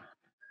 County.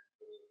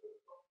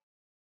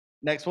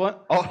 Next one.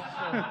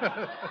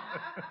 Oh.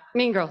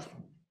 Mean Girls.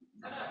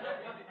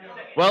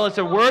 Well, it's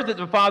a word that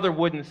the father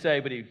wouldn't say,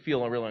 but he'd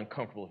feel real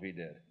uncomfortable if he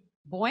did.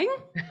 Boing?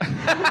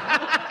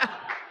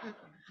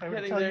 I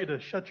would tell you to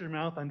shut your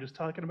mouth. I'm just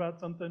talking about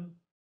something.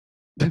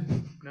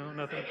 No,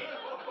 nothing.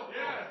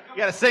 You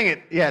gotta sing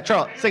it. Yeah,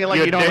 Charles, sing it like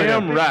You're you don't.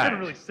 damn know. right. I don't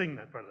really sing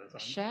that part of the song.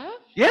 Chef?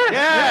 Yes.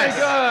 Yes.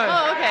 Very good.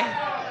 Oh, okay.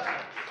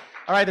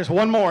 All right, there's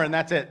one more, and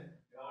that's it.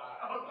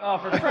 Oh,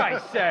 for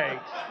Christ's sake.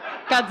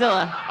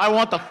 Godzilla. I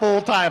want the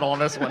full title on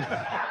this one.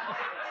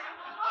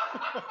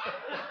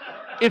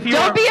 If you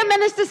Don't are, be a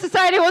menace to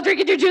society while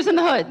drinking your juice in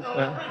the hood.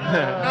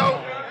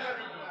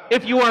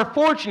 if you are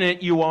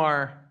fortunate, you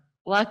are...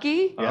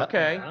 Lucky? Yeah.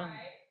 Okay.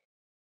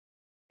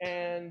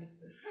 And...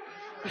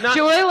 not-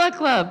 Joy Luck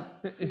Club.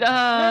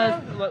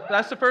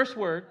 That's the first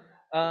word.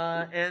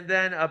 And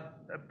then a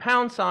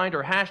pound sign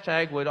or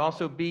hashtag would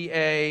also be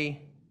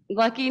a...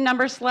 Lucky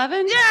number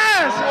 11?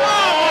 Yes! Oh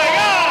my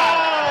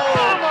God!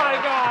 Oh my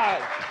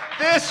God!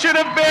 This should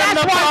have been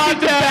That's the why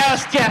she's the podcast.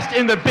 best guest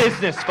in the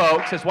business,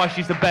 folks. That's why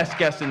she's the best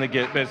guest in the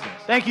business.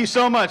 Thank you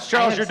so much,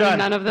 Charles. I You're have seen done.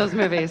 none of those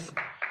movies.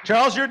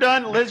 Charles, you're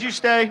done. Liz, you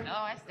stay. Oh,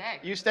 I stay.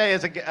 You stay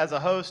as a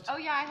host. Oh,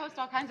 yeah, I host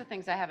all kinds of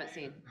things I haven't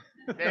seen.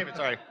 David,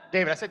 sorry.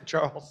 David, I said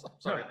Charles. I'm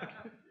sorry.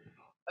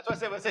 That's what I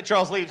said. When I said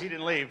Charles leaves, he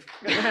didn't leave.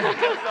 No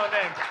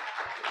names.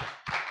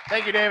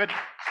 Thank you, David.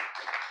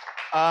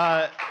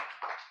 Our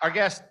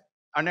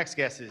next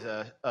guest is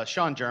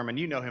Sean German.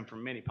 You know him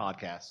from many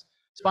podcasts.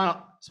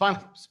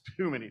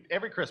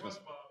 Every Christmas.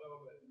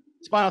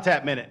 Spinal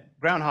Tap Minute,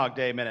 Groundhog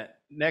Day Minute,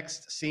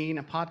 Next Scene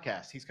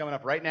podcast. He's coming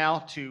up right now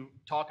to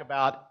talk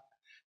about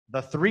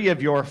the three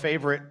of your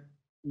favorite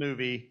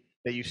movie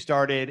that you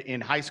started in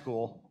high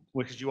school,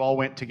 because you all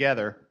went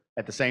together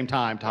at the same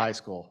time to high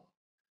school.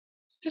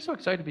 Just so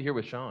excited to be here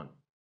with Sean.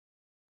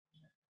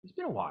 It's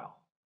been a while.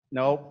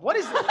 No, what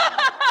is it?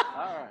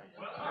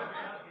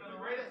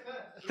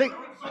 Think.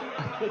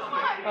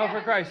 Oh,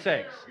 for Christ's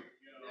sakes.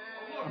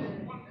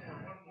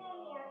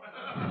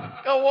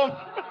 Go on.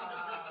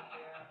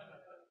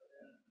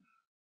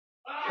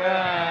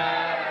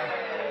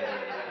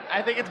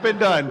 I think it's been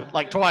done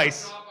like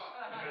twice.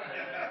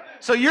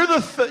 So you're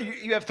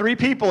you have three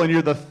people and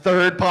you're the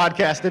third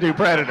podcast to do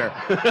Predator.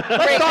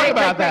 Let's talk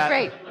about that.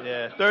 Great.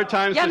 Yeah, third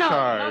time's Yeah, the no,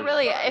 charm. no,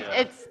 really.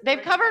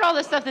 They've covered all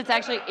the stuff that's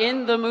actually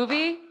in the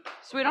movie,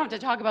 so we don't have to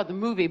talk about the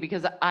movie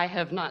because I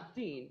have not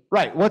seen.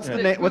 Right. What's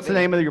the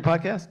name of your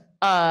podcast?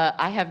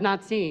 I have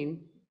not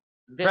seen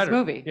this Predator.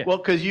 movie. Yeah. Well,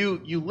 because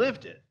you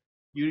lived it.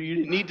 You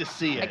didn't need to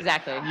see it.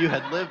 Exactly. You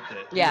had lived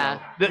it. Yeah.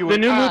 The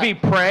new movie,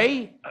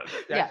 Prey,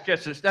 Yeah.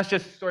 that's just a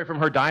story from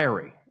her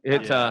diary.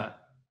 It's, oh,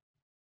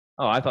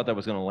 I thought that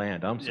was going to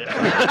land. I'm sorry.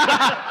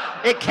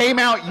 It came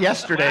out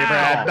yesterday,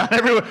 Brad. Not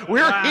everyone.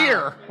 We're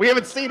here. We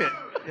haven't seen it.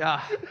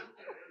 Yeah.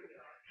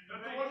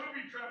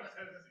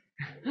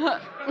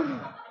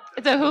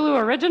 It's a Hulu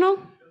original,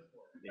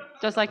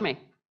 just like me.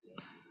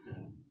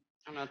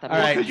 I don't know what that All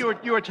means. right.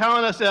 Because you were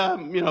telling us,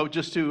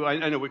 just to,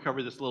 I know we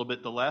covered this a little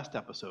bit the last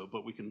episode,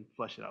 but we can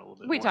flesh it out a little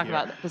bit We more talk here.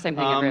 about the same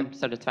thing every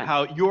episode. It's fine.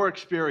 How your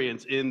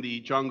experience in the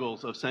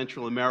jungles of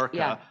Central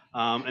America,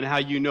 and how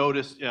you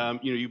noticed,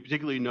 you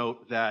particularly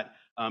note that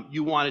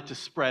you wanted to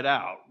spread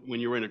out when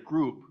you were in a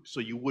group so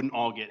you wouldn't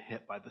all get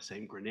hit by the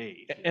same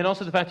grenade. And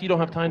also the fact that you don't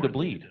have time to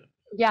bleed.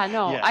 Yeah,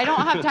 no, Yeah. I don't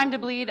have time to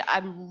bleed.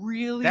 I'm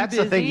really That's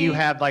busy. the thing you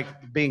have, like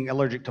being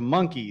allergic to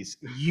monkeys.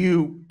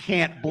 You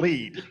can't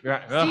bleed.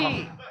 Right.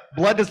 See,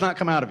 Blood does not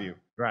come out of you.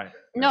 Right.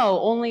 no,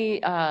 only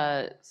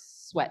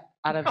sweat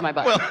out of my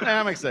butt. Well,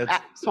 that makes sense.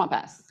 Swamp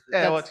ass.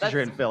 Yeah, well, it's That's- because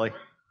you're in Philly.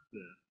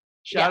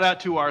 Shout out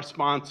to our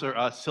sponsor,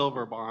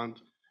 Silver Bond.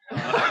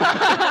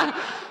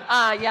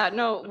 Yeah,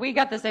 no, we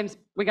got the same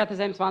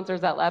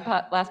sponsors that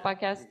last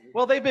podcast.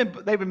 Well, they've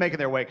been making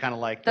their way kind of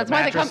like That's the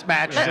why the mattress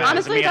matches.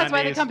 honestly, that's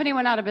why the MeUndies. company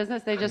went out of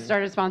business. They just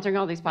started sponsoring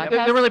all these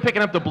podcasts. They're really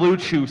picking up the Blue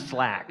Chew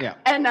slack. Yeah.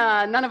 And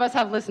none of us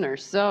have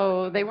listeners,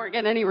 so they weren't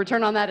getting any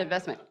return on that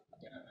investment.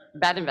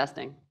 Bad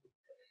investing.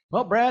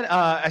 Well, Brad,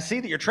 I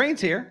see that your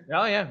train's here.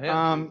 Oh,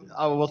 yeah.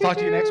 We'll talk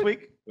to you next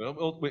week.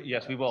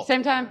 Yes, we will.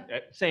 Same time.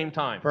 At same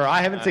time.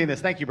 I haven't seen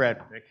this. Thank you, Brad.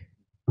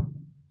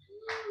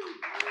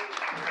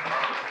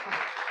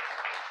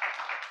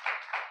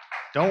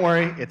 Don't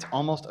worry, it's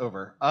almost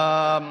over.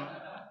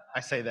 I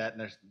say that, and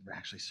there's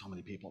actually so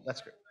many people.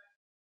 That's great.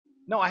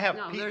 No, I have.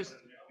 No, Pete- there's.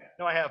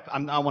 No, I have.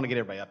 I want to get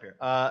everybody up here.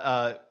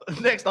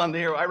 Next on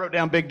here, I wrote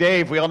down Big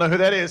Dave. We all know who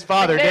that is.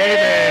 Father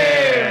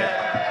David.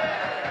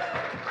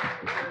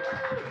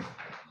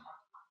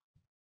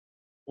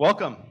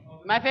 Welcome.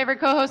 My favorite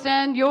co-host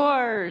and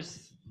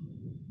yours.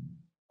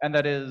 And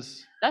that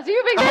is. That's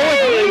you, Big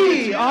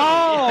Hey! Dave.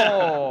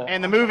 Oh!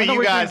 And the movie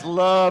you guys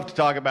love to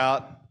talk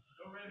about.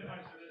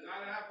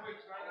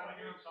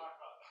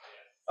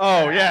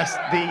 Oh yes,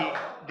 the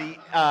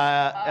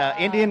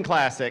Indian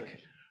classic.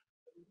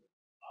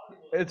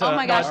 Oh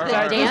my gosh, the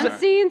dance Listen,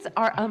 scenes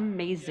are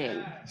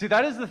amazing. See,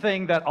 that is the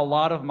thing that a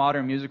lot of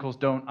modern musicals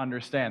don't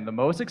understand. The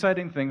most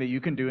exciting thing that you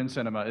can do in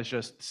cinema is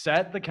just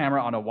set the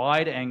camera on a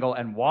wide angle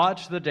and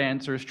watch the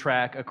dancers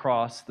track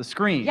across the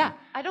screen. Yeah,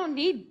 I don't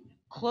need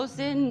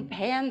close-in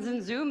pans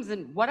and zooms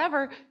and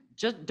whatever.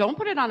 Just don't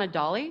put it on a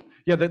dolly.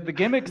 Yeah, the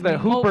gimmicks that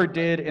Hooper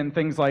did in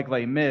things like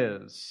Les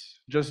Mis,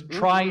 just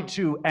try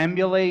to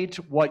emulate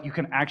what you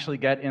can actually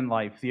get in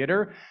live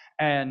theater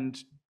and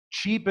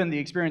cheapen the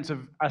experience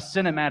of a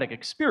cinematic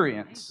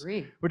experience,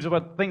 Agree. which is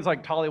what things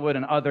like Tollywood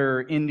and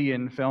other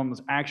Indian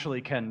films actually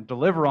can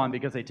deliver on,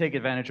 because they take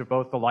advantage of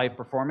both the live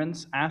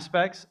performance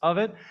aspects of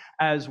it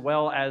as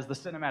well as the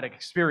cinematic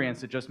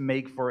experience that just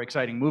make for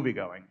exciting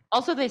moviegoing.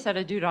 Also, they set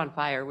a dude on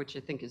fire, which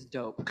I think is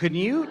dope. Can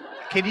you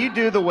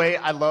do the way,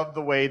 I love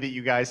the way that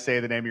you guys say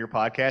the name of your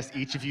podcast.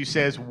 Each of you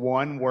says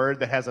one word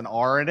that has an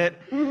R in it,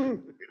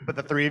 but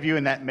the three of you,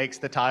 and that makes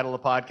the title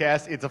of the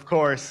podcast. It's, of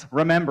course,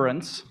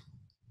 Remembrance.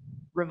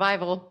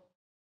 Revival.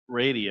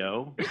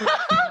 Radio.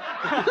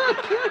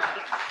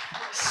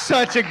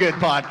 such a good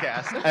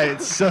podcast.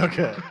 It's so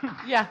good.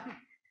 Yeah.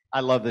 I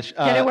love this.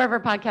 Get it wherever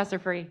podcasts are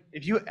free.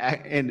 If you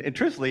and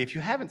truthfully, if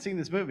you haven't seen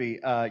this movie,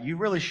 you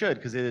really should,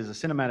 because it is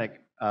a cinematic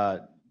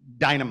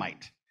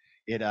dynamite.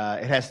 It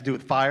has to do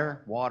with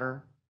fire,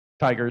 water,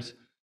 Tigers.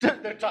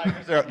 They're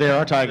tigers. There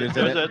are tigers in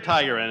There's it. a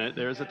tiger in it.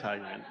 There's a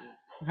tiger in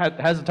it.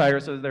 Has a tiger,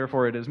 so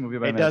therefore it is movie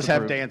by It minutes does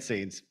have approved. dance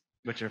scenes,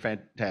 which are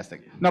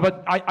fantastic. No,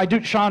 but I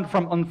do, Sean,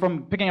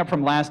 from picking up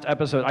from last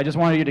episode, I just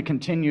wanted you to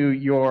continue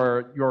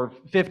your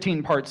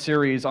 15-part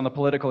series on the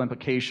political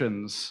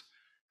implications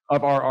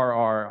of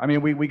RRR. I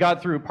mean, we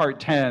got through part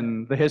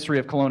 10, the history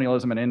of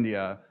colonialism in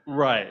India.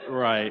 Right.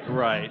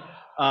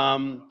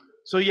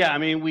 So yeah, I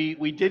mean,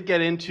 we did get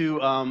into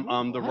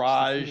the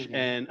Raj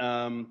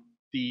and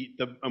the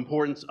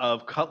importance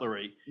of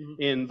cutlery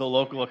in the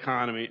local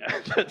economy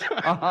at the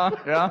time.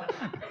 Yeah.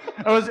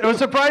 It was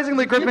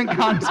surprisingly gripping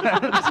content.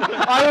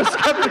 I was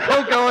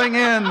skeptical going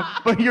in,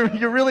 but you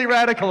really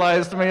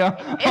radicalized me on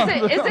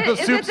the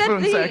soup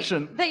spoon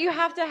section. That you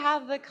have to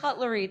have the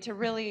cutlery to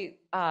really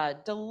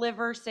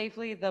deliver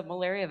safely the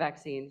malaria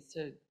vaccines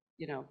to,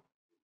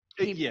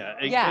 keep- Yeah,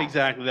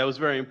 exactly. That was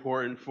very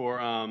important for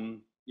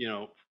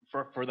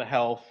for the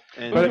health.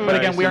 And But again,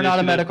 various we are not a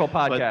initiatives. medical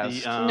But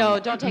podcast. No,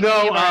 don't take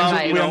any of our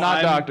advice. we are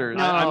not doctors.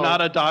 I'm not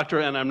a doctor,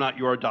 and I'm not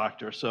your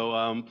doctor.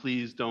 So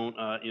please don't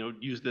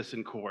use this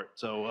in court.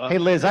 So Hey,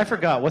 Liz, I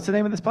forgot. What's the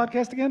name of this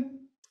podcast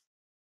again?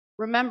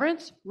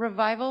 Remembrance,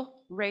 Revival,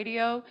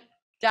 Radio,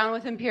 Down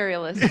with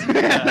Imperialists. Down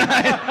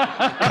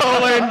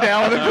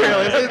with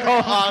imperialists.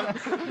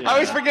 I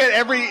always forget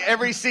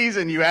every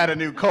season you add a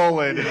new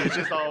colon, and it's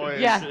just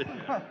always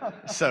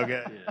so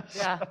good.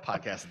 Yeah.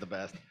 Podcast is the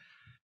best.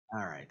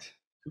 All right.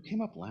 Who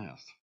came up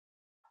last?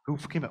 Who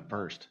came up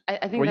first?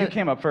 I think Well, you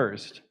came up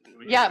first.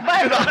 Yeah,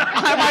 but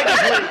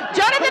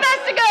Jonathan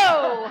has to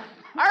go.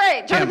 All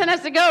right, Jonathan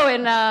has to go,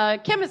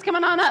 and Kim is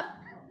coming on up.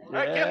 All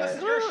right, Kim, this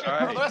is your show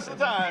for the rest of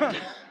the time.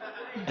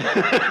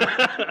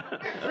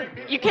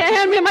 You can't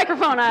hand me a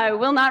microphone. I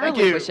will not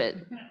relinquish it.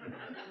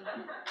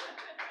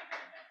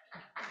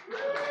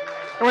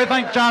 I want to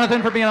thank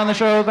Jonathan for being on the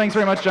show. Thanks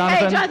very much,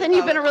 Jonathan. Hey, Jonathan,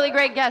 you've been a really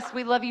great guest.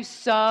 We love you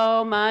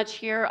so much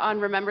here on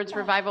Remembrance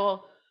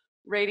Revival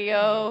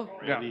Radio.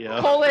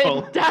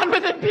 Colon, Down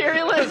with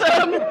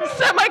Imperialism,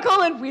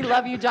 semicolon, we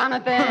love you,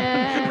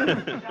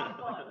 Jonathan.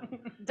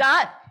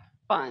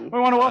 Fun. We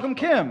want to welcome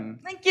Kim.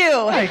 Thank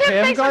you. Hey, Kim,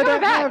 thanks for glad to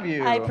coming back. have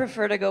you. I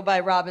prefer to go by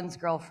Robin's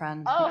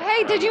girlfriend. Oh,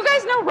 hey, did you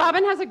guys know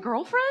Robin has a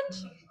girlfriend?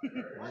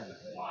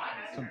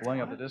 I'm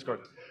blowing up the Discord.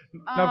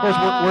 Now, of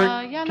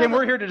course, Kim,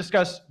 we're here to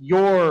discuss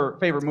your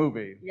favorite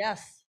movie.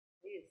 Yes,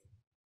 please.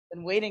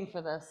 Been waiting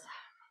for this.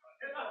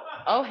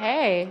 Oh,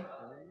 hey.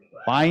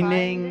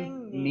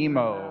 Finding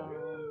Nemo,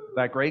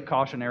 that great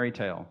cautionary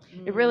tale.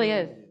 It really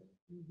is.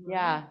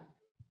 Yeah.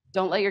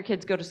 Don't let your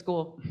kids go to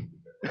school.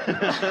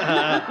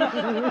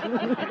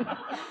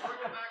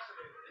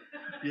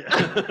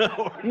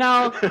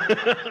 No,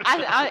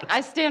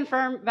 I stand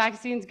firm.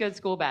 Vaccines good,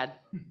 school bad.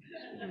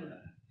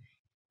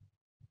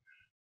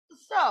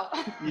 So,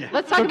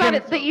 Let's talk about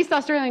it. The East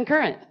Australian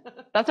Current.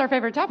 That's our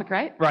favorite topic,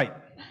 right? Right.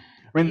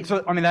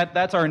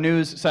 That's our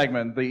news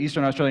segment, the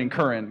Eastern Australian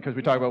Current, because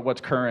we talk about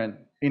what's current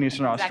in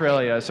Eastern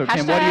Australia. So,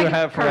 Kim, what do you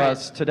have for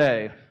us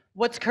today?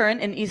 what's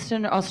current in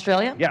Eastern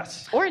Australia?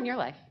 Yes. Or in your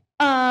life.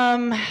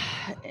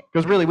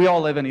 Because really, we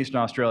all live in Eastern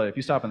Australia, if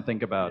you stop and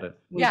think about it.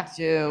 We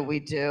do, we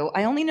do.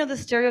 I only know the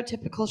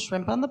stereotypical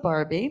shrimp on the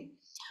Barbie.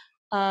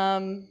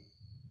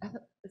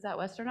 Is that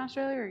Western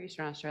Australia or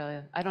Eastern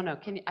Australia? I don't know.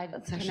 Can you?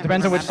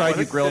 Depends on which side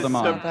you grill them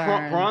on.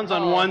 Prawns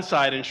on one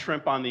side and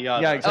shrimp on the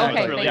other. Yeah,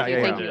 exactly. Okay, Really thank you,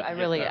 important thank you. to I get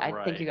really, that I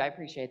right. thank you. I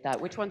appreciate that.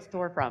 Which one's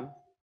Thor from?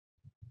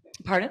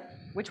 Pardon?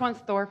 Which one's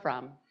Thor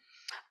from?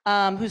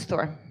 Who's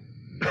Thor?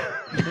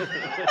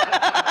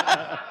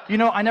 You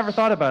know, I never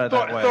thought about it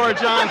that way. Thor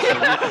Johnson.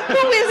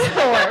 Who is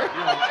Thor?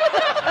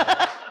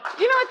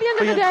 You know, at the end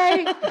of the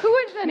day, who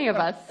is any of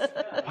us?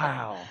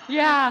 Wow.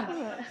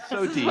 Yeah.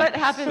 So This is deep. what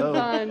happens So-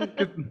 on.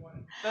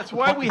 That's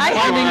why we I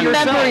have have a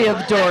memory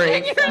of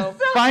Dory. so-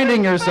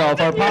 Finding Yourself,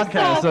 our Finding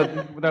podcast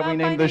Yourself. that we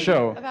named the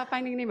show. About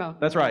Finding Nemo.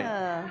 That's right.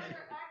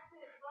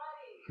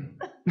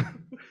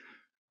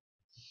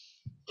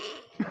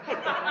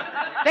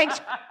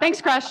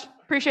 Thanks, Crush.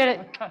 Appreciate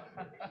it.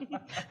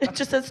 It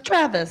just says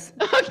Travis.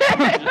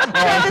 Okay.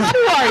 Travis, who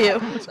are you?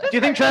 Do you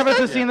think Travis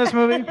has seen this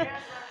movie?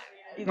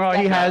 Oh,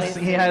 he has.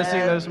 definitely He has seen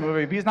seen it. this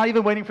movie. He's not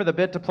even waiting for the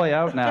bit to play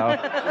out now.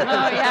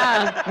 Oh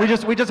yeah.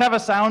 We just have a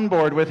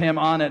soundboard with him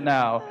on it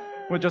now,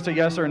 with just a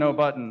yes or no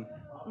button.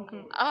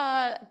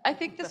 I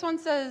think this one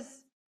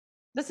says,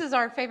 this is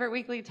our favorite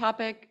weekly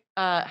topic.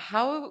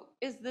 How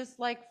is this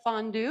like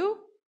fondue?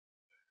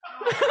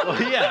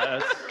 Well,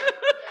 yeah.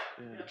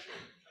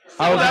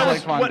 How is that that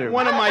was like fondue?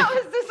 one of my How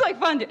is this like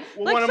fondue?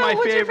 Like, one of so my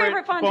what's your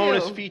favorite fondue?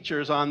 bonus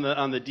features on the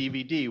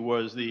DVD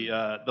was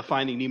the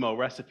Finding Nemo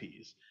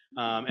recipes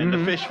and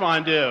the fish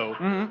fondue. You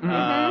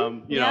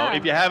know, Yeah.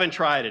 if you haven't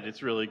tried it,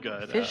 it's really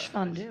good. Fish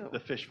fondue. The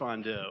fish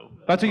fondue.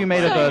 That's what you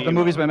made at So- the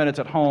Movies by Minutes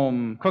at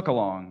Home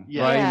cook-along,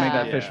 Yeah. right? You made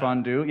that Yeah. fish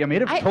fondue. Yeah,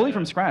 made it totally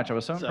from scratch. I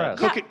was so So,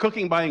 impressed.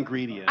 cooking by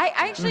ingredient. I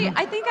actually,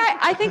 I think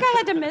I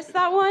had to miss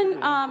that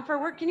one for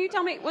work. Can you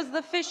tell me, was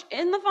the fish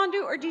in the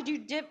fondue or did you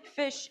dip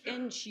fish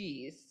in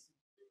cheese?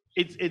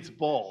 It's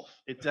both.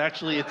 It's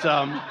actually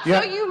So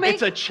you make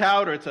it's a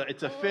chowder.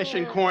 It's a fish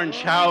and corn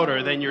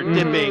chowder. Then you're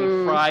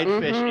dipping fried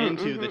fish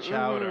into the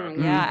chowder.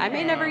 Yeah, I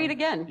may never eat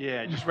again.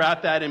 Yeah, just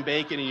wrap that in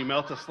bacon and you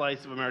melt a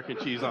slice of American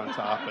cheese on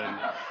top. And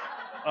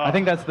I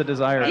think that's the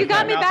desire. You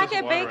got me mouth back is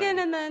at watering. bacon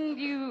and then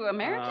you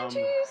American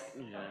cheese?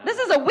 Yeah. This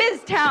is a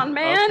whiz town,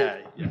 man.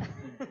 Okay. Yeah.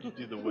 You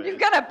do the whiz. You've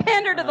got to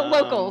pander to the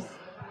locals.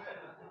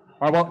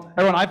 All right, well,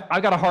 everyone,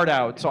 I've got a heart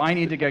out, so I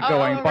need to get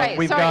going. Oh, But right.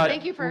 we've Sorry, got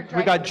thank you for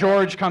we got dragging me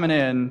George coming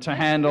in to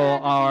handle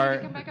Yeah, just need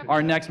to come back up.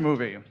 our next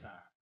movie. Okay.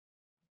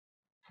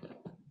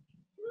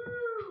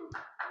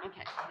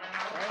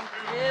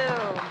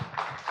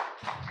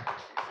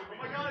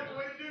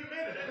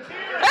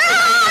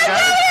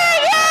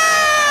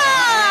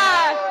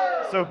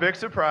 So big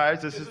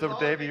surprise, this is the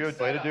debut of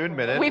Way to Do in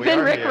Minute. We've We been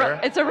are Rick. here.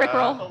 It's a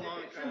Rickroll.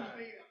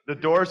 The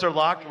doors are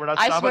locked. We're not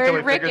I stopping until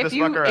swear, we Rick, figure if this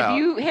you fucker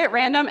out. hit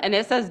random and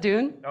it says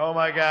Dune, Oh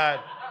my God.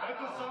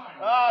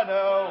 Oh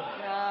no.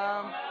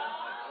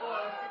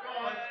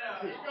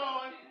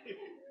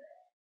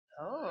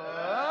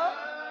 Oh.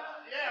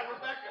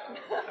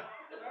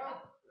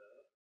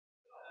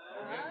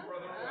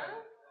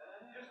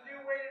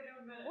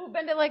 ooh,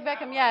 bend it like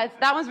Beckham. Yeah,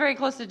 that one's very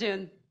close to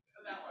Dune.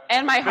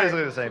 And my heart.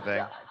 Basically the same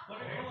thing.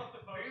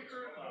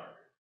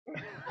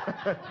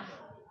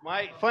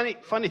 My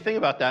funny thing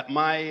about that,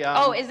 my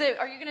Oh, is it?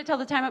 Are you going to tell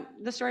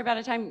the story about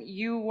a time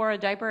you wore a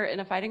diaper in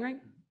a fighting ring?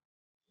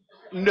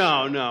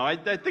 no, I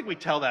think we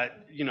tell that,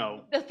 you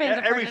know, The fans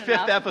have every heard it fifth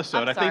enough. episode.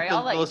 I'm I think sorry, the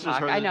I'll let you listeners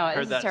talk. heard, I know, heard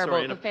this is that terrible.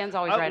 story. The fans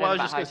always I write was about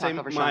just how I gonna talk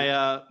over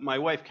say, my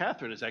wife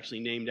Catherine is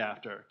actually named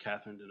after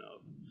Catherine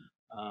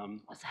Deneuve.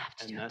 What's that have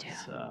to And do with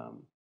that's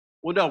Dune?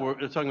 well, no, we're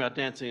talking about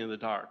Dancing in the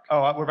Dark.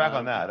 Oh, we're back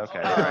on that. Okay.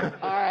 All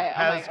right.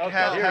 Has, I'm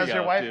like, Here has we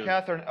your go, wife Dune.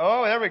 Catherine?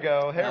 Oh, there we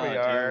go. Here we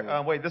are.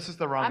 Dune. Wait, this is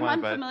the wrong I'm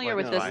one. but unfamiliar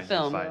it's with this fine, it's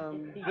film.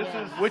 fine. This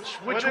is Which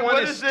what, one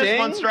what is is this Sting?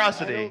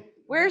 monstrosity?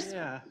 Where's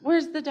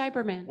the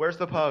diaper man? Where's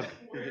the pug?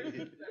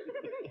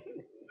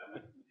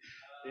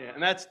 Yeah,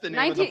 and that's the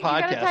name of the 19 you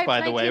gotta podcast, type by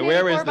the way.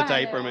 Where is 1984 the behind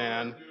diaper it.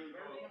 man?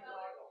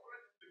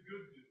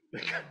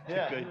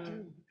 Yeah.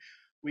 Good.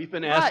 We've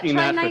been What? asking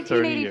Try that for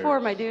 30 years. 1984,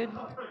 my dude.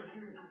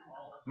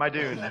 My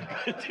dude. Okay.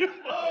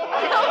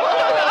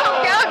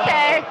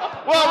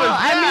 What was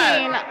I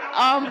mean,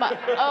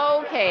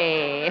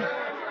 okay.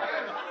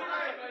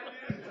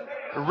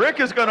 Rick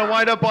is going to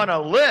wind up on a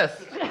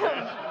list.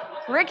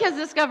 Rick has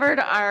discovered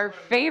our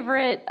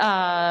favorite,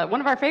 one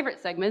of our favorite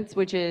segments,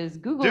 which is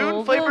Google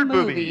Dune flavored the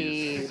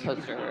movie movies.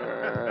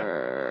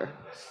 poster.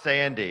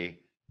 Sandy.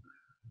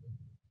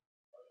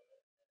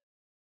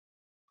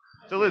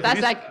 So Liz,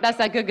 have That's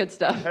that good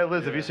stuff. Hey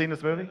Liz, have you seen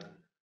this movie?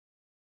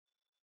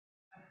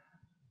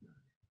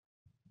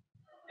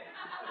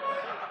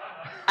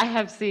 I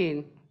have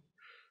seen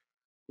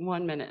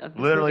 1 minute of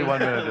this Literally movie. 1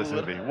 minute of this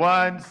movie.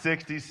 1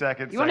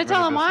 60-second. You want to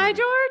tell him why,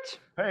 George?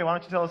 Hey, why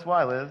don't you tell us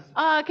why, Liz?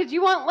 Because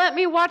you won't let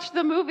me watch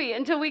the movie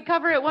until we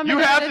cover it 1 You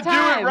minute have at to a do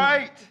time. it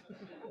right.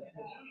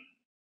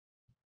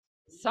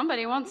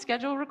 Somebody won't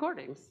schedule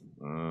recordings.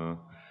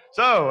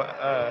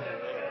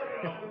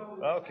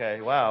 Okay,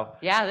 wow.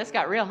 Yeah, this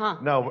got real, huh?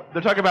 No,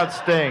 they're talking about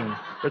Sting.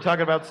 They're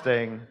talking about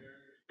Sting.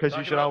 Because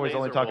you should always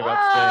only talk about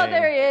Oh, Sting.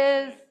 there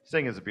he is.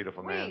 Sting is a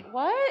beautiful man. Wait,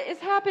 what is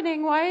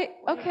happening? Why?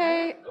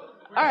 Okay.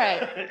 All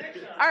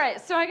right.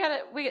 So I got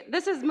it.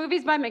 This is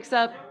Movies by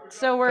Mixup.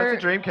 So we're.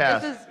 That's a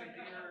Dreamcast.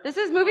 This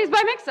is Movies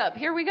by Mixup.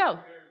 Here we go.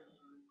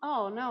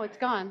 Oh no, it's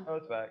gone. Oh,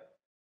 it's back.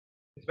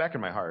 It's back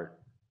in my heart.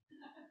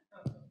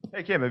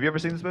 Hey, Kim, have you ever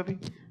seen this movie?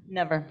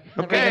 Never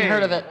even Okay.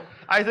 heard of it.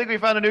 I think we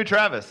found a new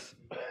Travis.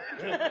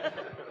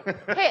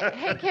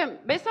 Hey, Kim.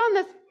 Based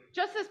on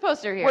just this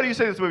poster here. What do you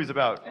say this movie's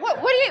about?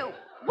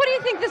 What do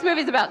you think this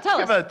movie's about? Tell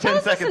us. Give a Tell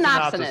us 10-second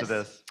synopsis of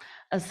this.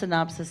 A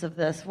synopsis of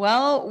this.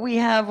 Well, we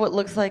have what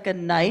looks like a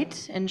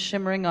knight in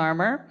shimmering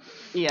armor.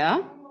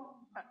 Yeah.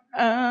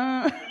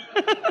 A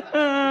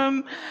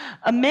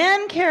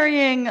man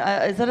carrying,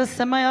 is that a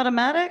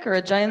semi-automatic or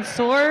a giant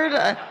sword?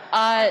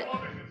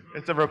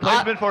 It's a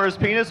replacement for his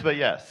penis, but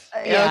yes.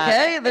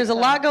 Okay, there's a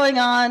lot going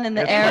on in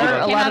the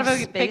air, a lot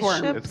of big worm.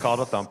 spaceships. It's called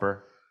a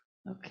thumper.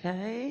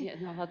 Okay. Yeah,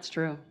 no, that's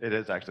true. It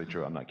is actually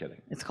true. I'm not kidding.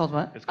 It's called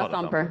what? It's called A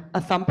thumper. A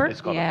thumper? It's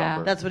called Yeah. a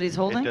thumper. That's what he's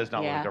holding? It does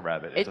not look Yeah. like a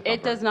rabbit. It's a It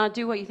thumper. does not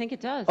do what you think it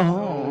does.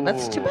 Oh,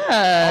 that's too Ooh.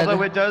 bad.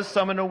 Although it does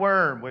summon a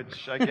worm,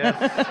 which I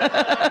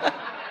guess.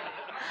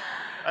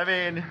 I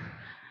mean,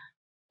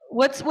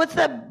 What's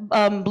that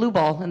blue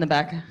ball in the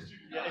back?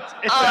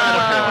 it's a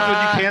metaphor, so you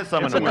can't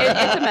summon a worm.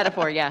 It's a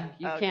metaphor, yeah.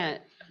 You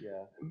can't. Yeah.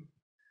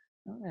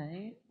 All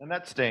right. And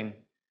that's Sting.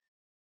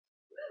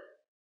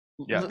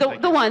 Yeah.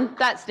 The one,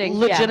 that Sting.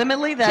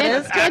 Legitimately, that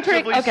is?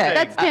 Tantric. Actively Okay, Sting.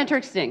 that's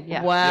Tantric Sting.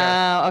 Yeah.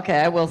 Wow. Okay,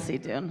 I will see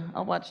Dune.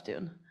 I'll watch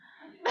Dune.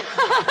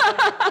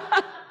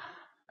 A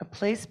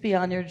place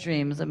beyond your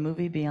dreams, a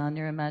movie beyond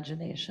your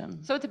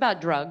imagination. So it's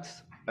about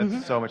drugs.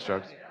 That's so much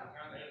drugs.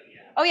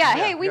 Oh yeah.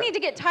 Hey, we need to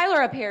get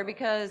Tyler up here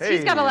because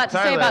he's got a Hey, lot to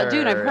say about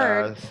Dune. I've Tyler,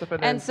 heard, slipping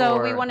in and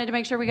so we for- wanted to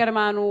make sure we got him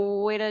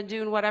on way to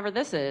Dune, whatever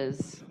this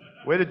is.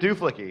 Way to do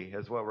flicky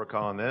is what we're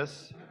calling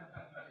this.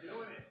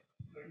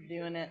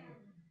 Doing it.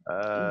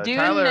 Doing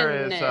Tyler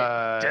it. is he's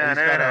got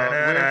a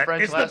weird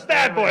French It's the last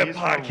bad name, boy and he's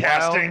from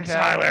podcasting, Wildcat.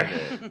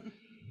 Tyler.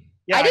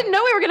 Yeah, I didn't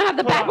know we were gonna have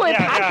the Bad Boy I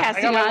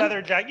podcasting got my on.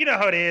 leather jacket. You know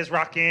how it is,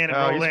 rock in and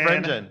Oh, roll he's in.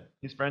 fringing.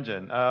 He's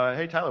fringing.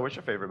 Hey, Tyler, what's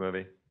your favorite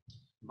movie?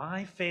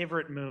 My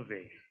favorite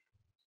movie.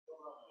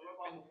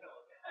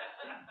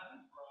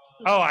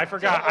 Oh, I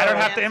forgot. I don't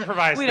have to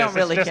improvise We this. don't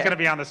really it's just care. going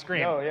to be on the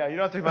screen. Oh, yeah, you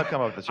don't have to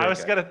come up with the I was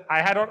joke. gonna.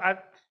 I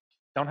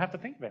don't have to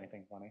think of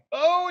anything funny.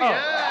 Oh,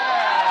 yeah!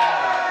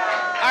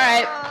 All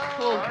right.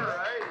 Cool. All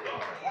right.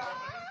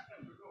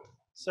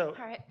 So All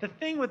right. the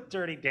thing with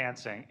Dirty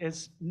Dancing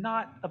is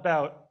not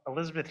about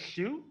Elizabeth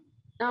Shue.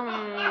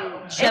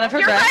 Jennifer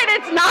You're Grant. right.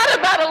 It's not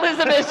about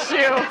Elizabeth Shue.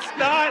 It's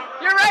not.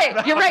 You're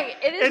right. You're right.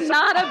 It is It's-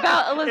 not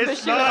about Elizabeth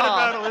It's Shue at not all.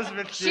 about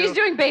Elizabeth Shue. She's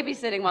doing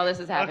babysitting while this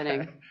is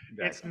happening, Okay.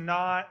 It's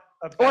not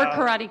about. or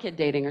Karate Kid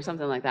dating, or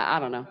something like that. I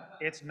don't know.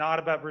 It's not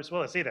about Bruce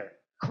Willis either.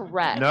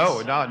 Correct. No,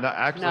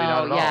 actually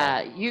not at all.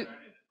 yeah. You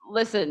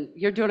listen.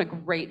 You're doing a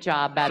great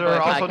job, Bad Sir, Boy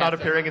also not Podcast.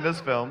 appearing in this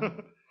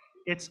film.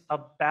 It's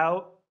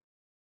about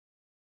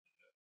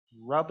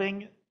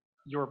rubbing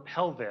your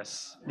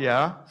pelvis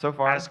Yeah, so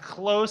far. as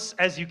close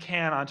as you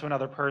can onto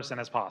another person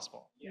as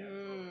possible.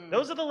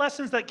 Those are the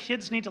lessons that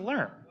kids need to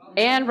learn.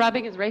 And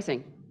rubbing is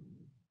racing.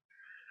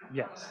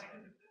 Yes.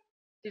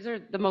 These are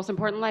the most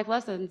important life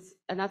lessons,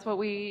 and that's what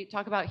we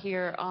talk about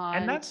here on.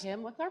 And that's-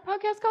 Kim, what's our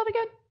podcast called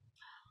again?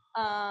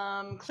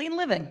 Clean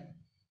living.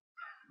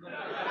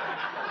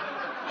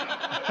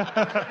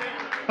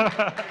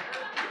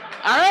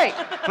 All right.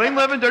 Clean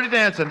Living, Dirty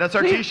Dancing. That's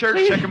our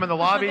T-shirts. Check them in the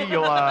lobby.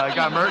 You'll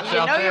got merch You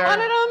out know there. you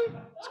wanted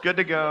them. It's good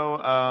to go.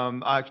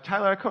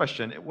 Tyler, a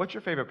question. What's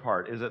your favorite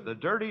part? Is it the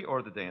dirty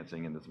or the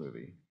dancing in this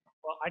movie?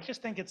 Well, I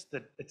just think it's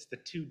the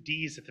two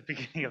D's at the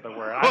beginning of the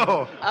word.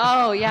 Whoa.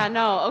 Oh yeah,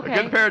 no, okay.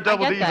 A good pair of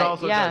double I get D's that,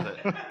 also yeah. does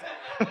it.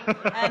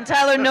 And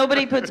Tyler,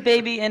 nobody puts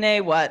baby in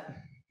a what?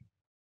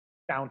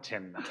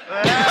 Fountain.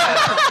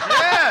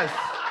 Yes.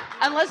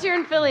 Unless you're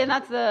in Philly, and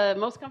that's the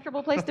most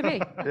comfortable place to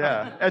be.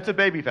 Yeah. It's a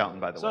baby fountain,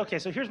 by the So, way. okay,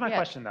 so here's my Yeah.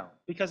 question though,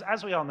 because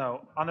as we all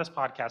know, on this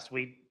podcast,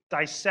 we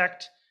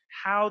dissect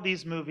how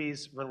these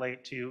movies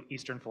relate to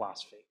Eastern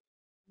philosophy.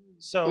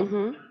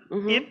 So,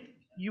 if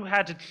you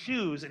had to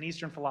choose an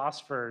Eastern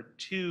philosopher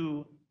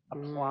to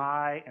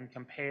apply and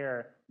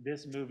compare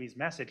this movie's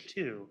message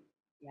to,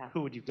 Yeah.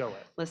 who would you go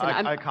with? Listen,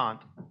 I'm, I can't.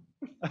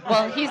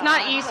 well, he's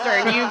not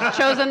Eastern. You've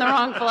chosen the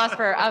wrong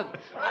philosopher. Okay,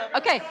 I'm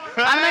And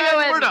gonna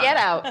we're go with done. Get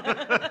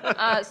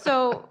Out.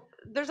 So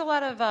there's a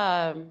lot of,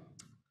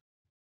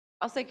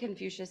 I'll say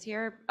Confucius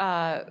here,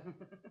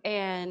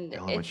 and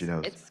Tell him what it's she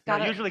knows. it's Now,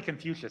 got usually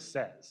Confucius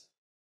says.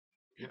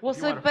 well, You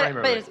so wanna frame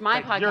her but with- it's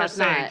my But you're podcast,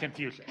 saying not.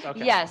 Confucius.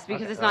 Okay. Yes,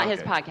 because Okay. it's not his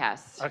Okay.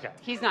 podcast. Okay.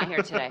 He's not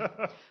here today.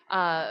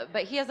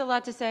 But he has a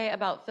lot to say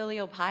about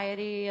filial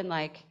piety and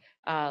like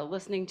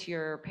listening to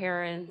your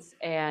parents.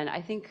 And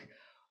I think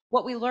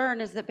what we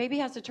learn is that baby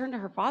has to turn to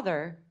her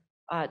father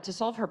to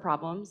solve her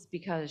problems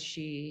because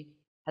she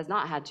has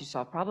not had to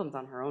solve problems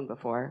on her own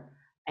before.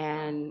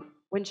 And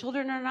when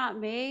children are not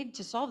made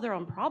to solve their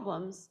own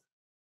problems,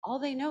 all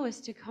they know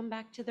is to come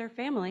back to their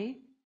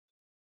family.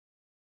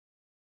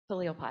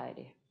 Filial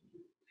piety.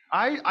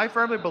 I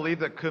firmly believe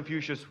that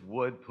Confucius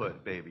would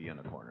put baby in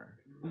a corner.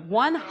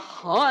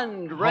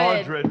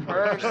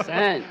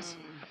 100%.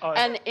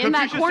 And in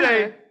that Confucius corner,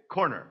 say,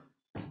 corner.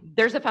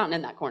 there's a fountain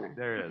in that corner.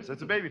 There it is.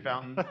 It's a baby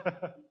fountain.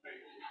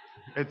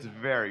 It's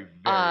very,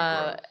 very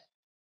gross.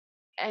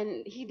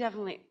 And he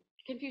definitely,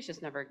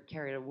 Confucius never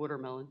carried a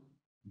watermelon.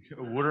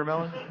 A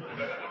watermelon?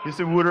 You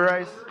said water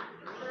ice?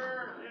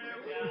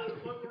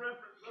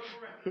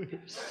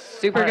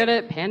 Super good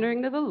at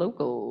pandering to the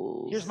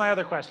locals. Here's my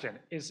other question.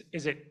 Is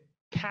it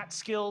cat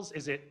skills?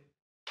 Is it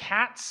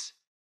cats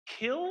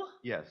kill?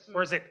 Yes.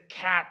 Or is it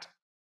cat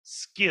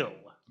skill?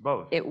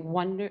 Both.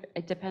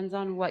 It depends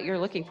on what you're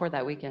looking for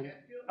that weekend.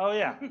 Oh,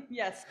 yeah.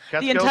 Yes.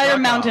 Catskills.com. The entire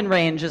mountain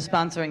range is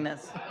sponsoring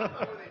this.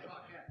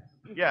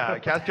 Yeah,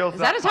 Catskills.com. Is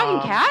that a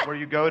talking cat? Where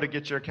you go to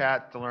get your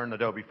cat to learn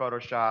Adobe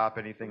Photoshop,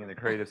 anything in the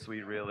Creative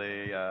Suite,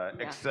 really,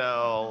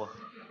 Excel.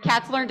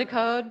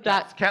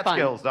 Catslearntocode.fun.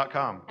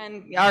 Catskills.com.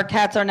 And our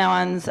cats are now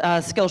on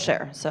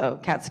Skillshare, so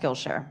Cat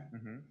Skillshare.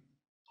 Mm-hmm.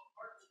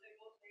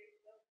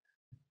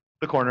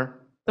 The corner.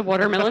 The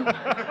watermelon.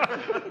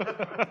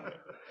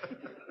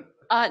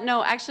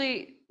 No,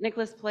 actually,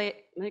 Nicholas played.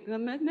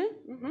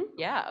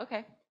 Yeah,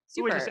 okay.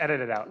 Super. We just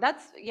edit it out.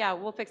 Yeah,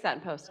 we'll fix that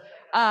in post.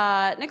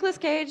 Nicolas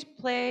Cage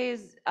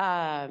plays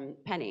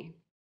Penny.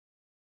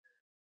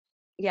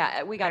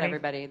 Yeah, we got Penny,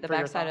 everybody. The for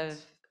your backside of.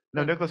 thoughts?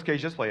 No, Nicolas Cage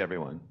just play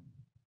everyone.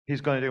 He's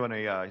going on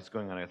a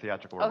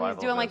theatrical revival. Oh, he's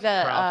doing of like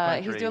this. Cross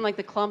he's Country. doing like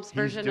the Clumps He's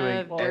version doing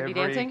of Dirty every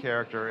Dancing.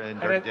 character in And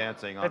Dirty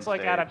Dancing on It's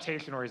like stage.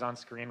 adaptation where he's on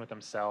screen with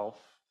himself.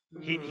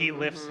 He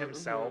lifts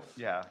himself.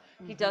 Yeah.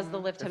 He does the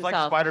lift It's himself.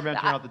 like Spider-Man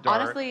Turn Out the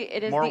Dark. Honestly,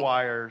 it is more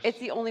wires. It's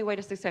the only way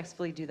to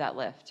successfully do that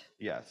lift.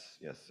 Yes,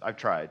 I've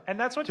tried. And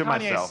that's what To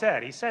Kanye myself.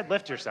 said. He said,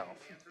 lift yourself.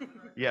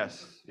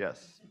 Yes.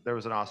 There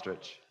was an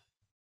ostrich.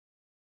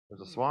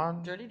 There's a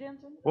swan. Dirty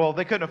Dancing? Well,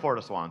 they couldn't afford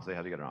a swan, so they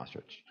had to get an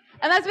ostrich.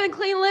 And that's been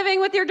Clean Living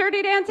with your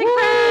Dirty Dancing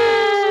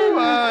Oh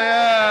friends.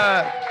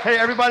 yeah! Hey,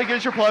 everybody,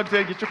 get your plugs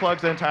in. Get your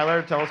plugs in.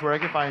 Tyler, tell us where I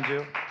can find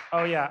you.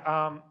 Oh,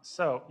 yeah.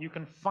 So you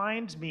can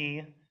find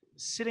me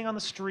sitting on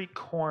the street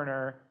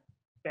corner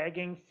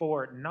begging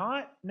for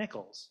not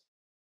nickels,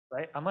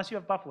 right? Unless you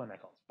have buffalo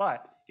nickels.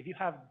 But if you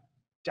have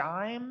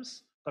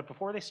dimes, but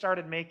before they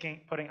started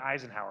putting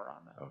Eisenhower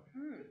on them.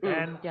 Okay.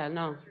 And Yeah,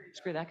 no,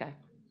 screw that guy.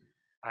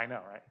 I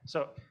know, right?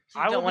 So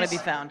I don't want to be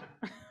found.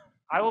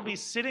 I will be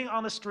sitting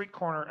on the street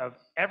corner of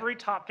every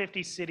top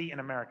 50 city in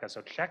America.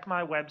 So check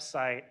my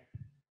website,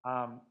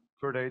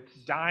 Tour dates.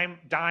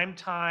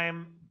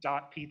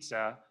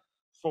 dimetime.pizza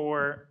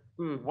for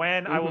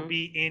when I will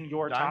be in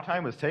your Dime top.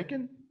 time was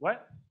taken?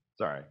 What?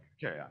 Sorry.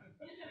 Carry on.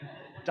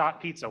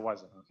 .pizza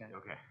wasn't, okay?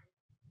 Okay.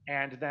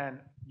 And then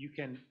you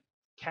can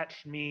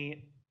catch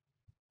me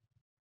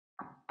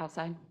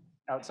Outside.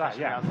 outside.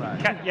 Yeah.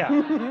 outside.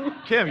 Yeah.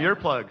 Kim, your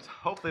plugs.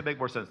 Hopefully make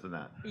more sense than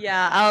that.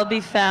 Yeah, I'll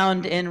be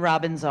found in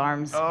Robin's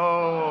arms.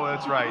 Oh,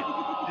 that's right.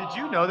 Did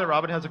you know that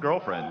Robin has a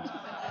girlfriend?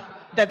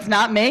 That's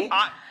not me.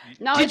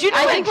 No, Did you know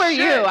I think we're Shit.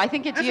 you. I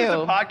think it's This you. is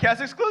a podcast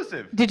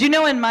exclusive. Did you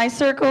know in my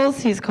circles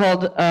he's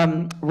called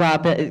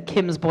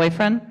Kim's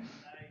boyfriend?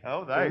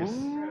 Oh, nice.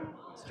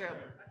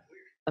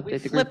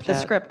 Update the group Flip the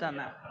chat. script on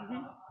that.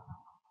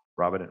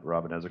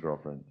 Robin has a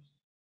girlfriend.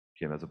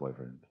 Kim has a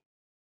boyfriend.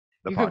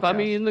 The You can find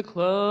me podcast. in the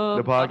club.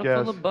 The bottle full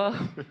podcast. of buff.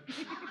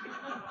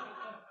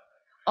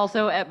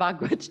 Also at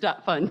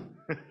bogwitch.fun.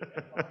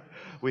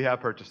 We have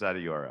purchased that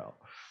URL.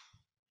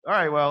 All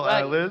right, well,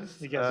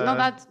 Liz.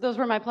 No, those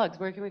were my plugs.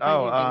 Where can we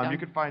find you? Ding you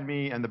dong? can find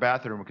me in the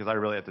bathroom because I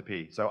really have to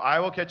pee. So I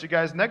will catch you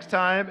guys next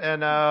time,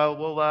 and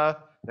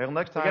until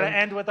next We're time. gonna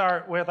end with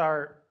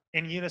our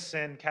in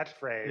unison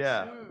catchphrase.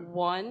 Yeah.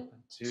 1,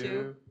 2,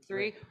 2,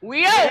 3.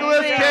 We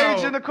Nicolas are.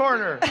 Cage in the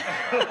corner.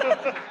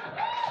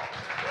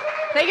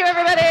 Thank you,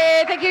 everybody.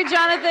 Thank you,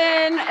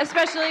 Jonathan,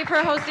 especially for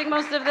hosting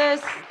most of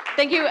this.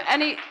 Thank you.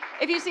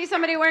 If you see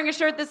somebody wearing a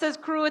shirt that says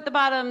crew at the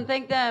bottom,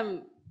 thank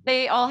them.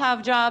 They all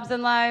have jobs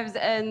and lives,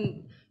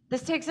 and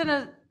this takes in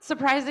a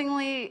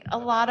surprisingly a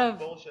lot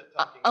of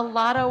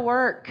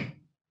work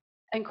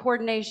and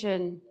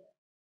coordination.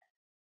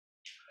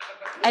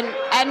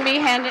 And me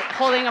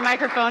holding a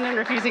microphone and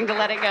refusing to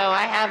let it go.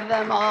 I have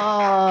them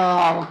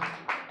all.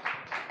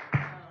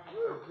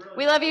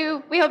 We love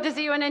you. We hope to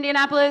see you in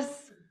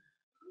Indianapolis.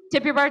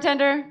 Tip your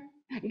bartender.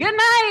 Good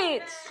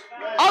night.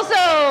 Also,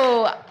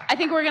 I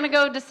think we're going to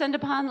go descend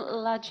upon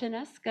La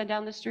Chinesca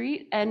down the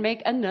street and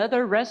make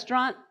another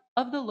restaurant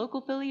of the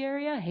local Philly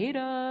area hate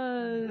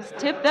us.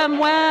 Tip them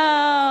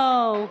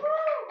well.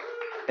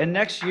 And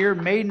next year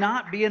may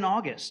not be in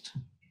August.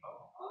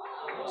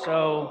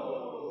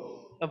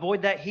 So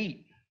avoid that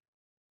heat.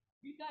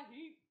 Beat that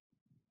heat.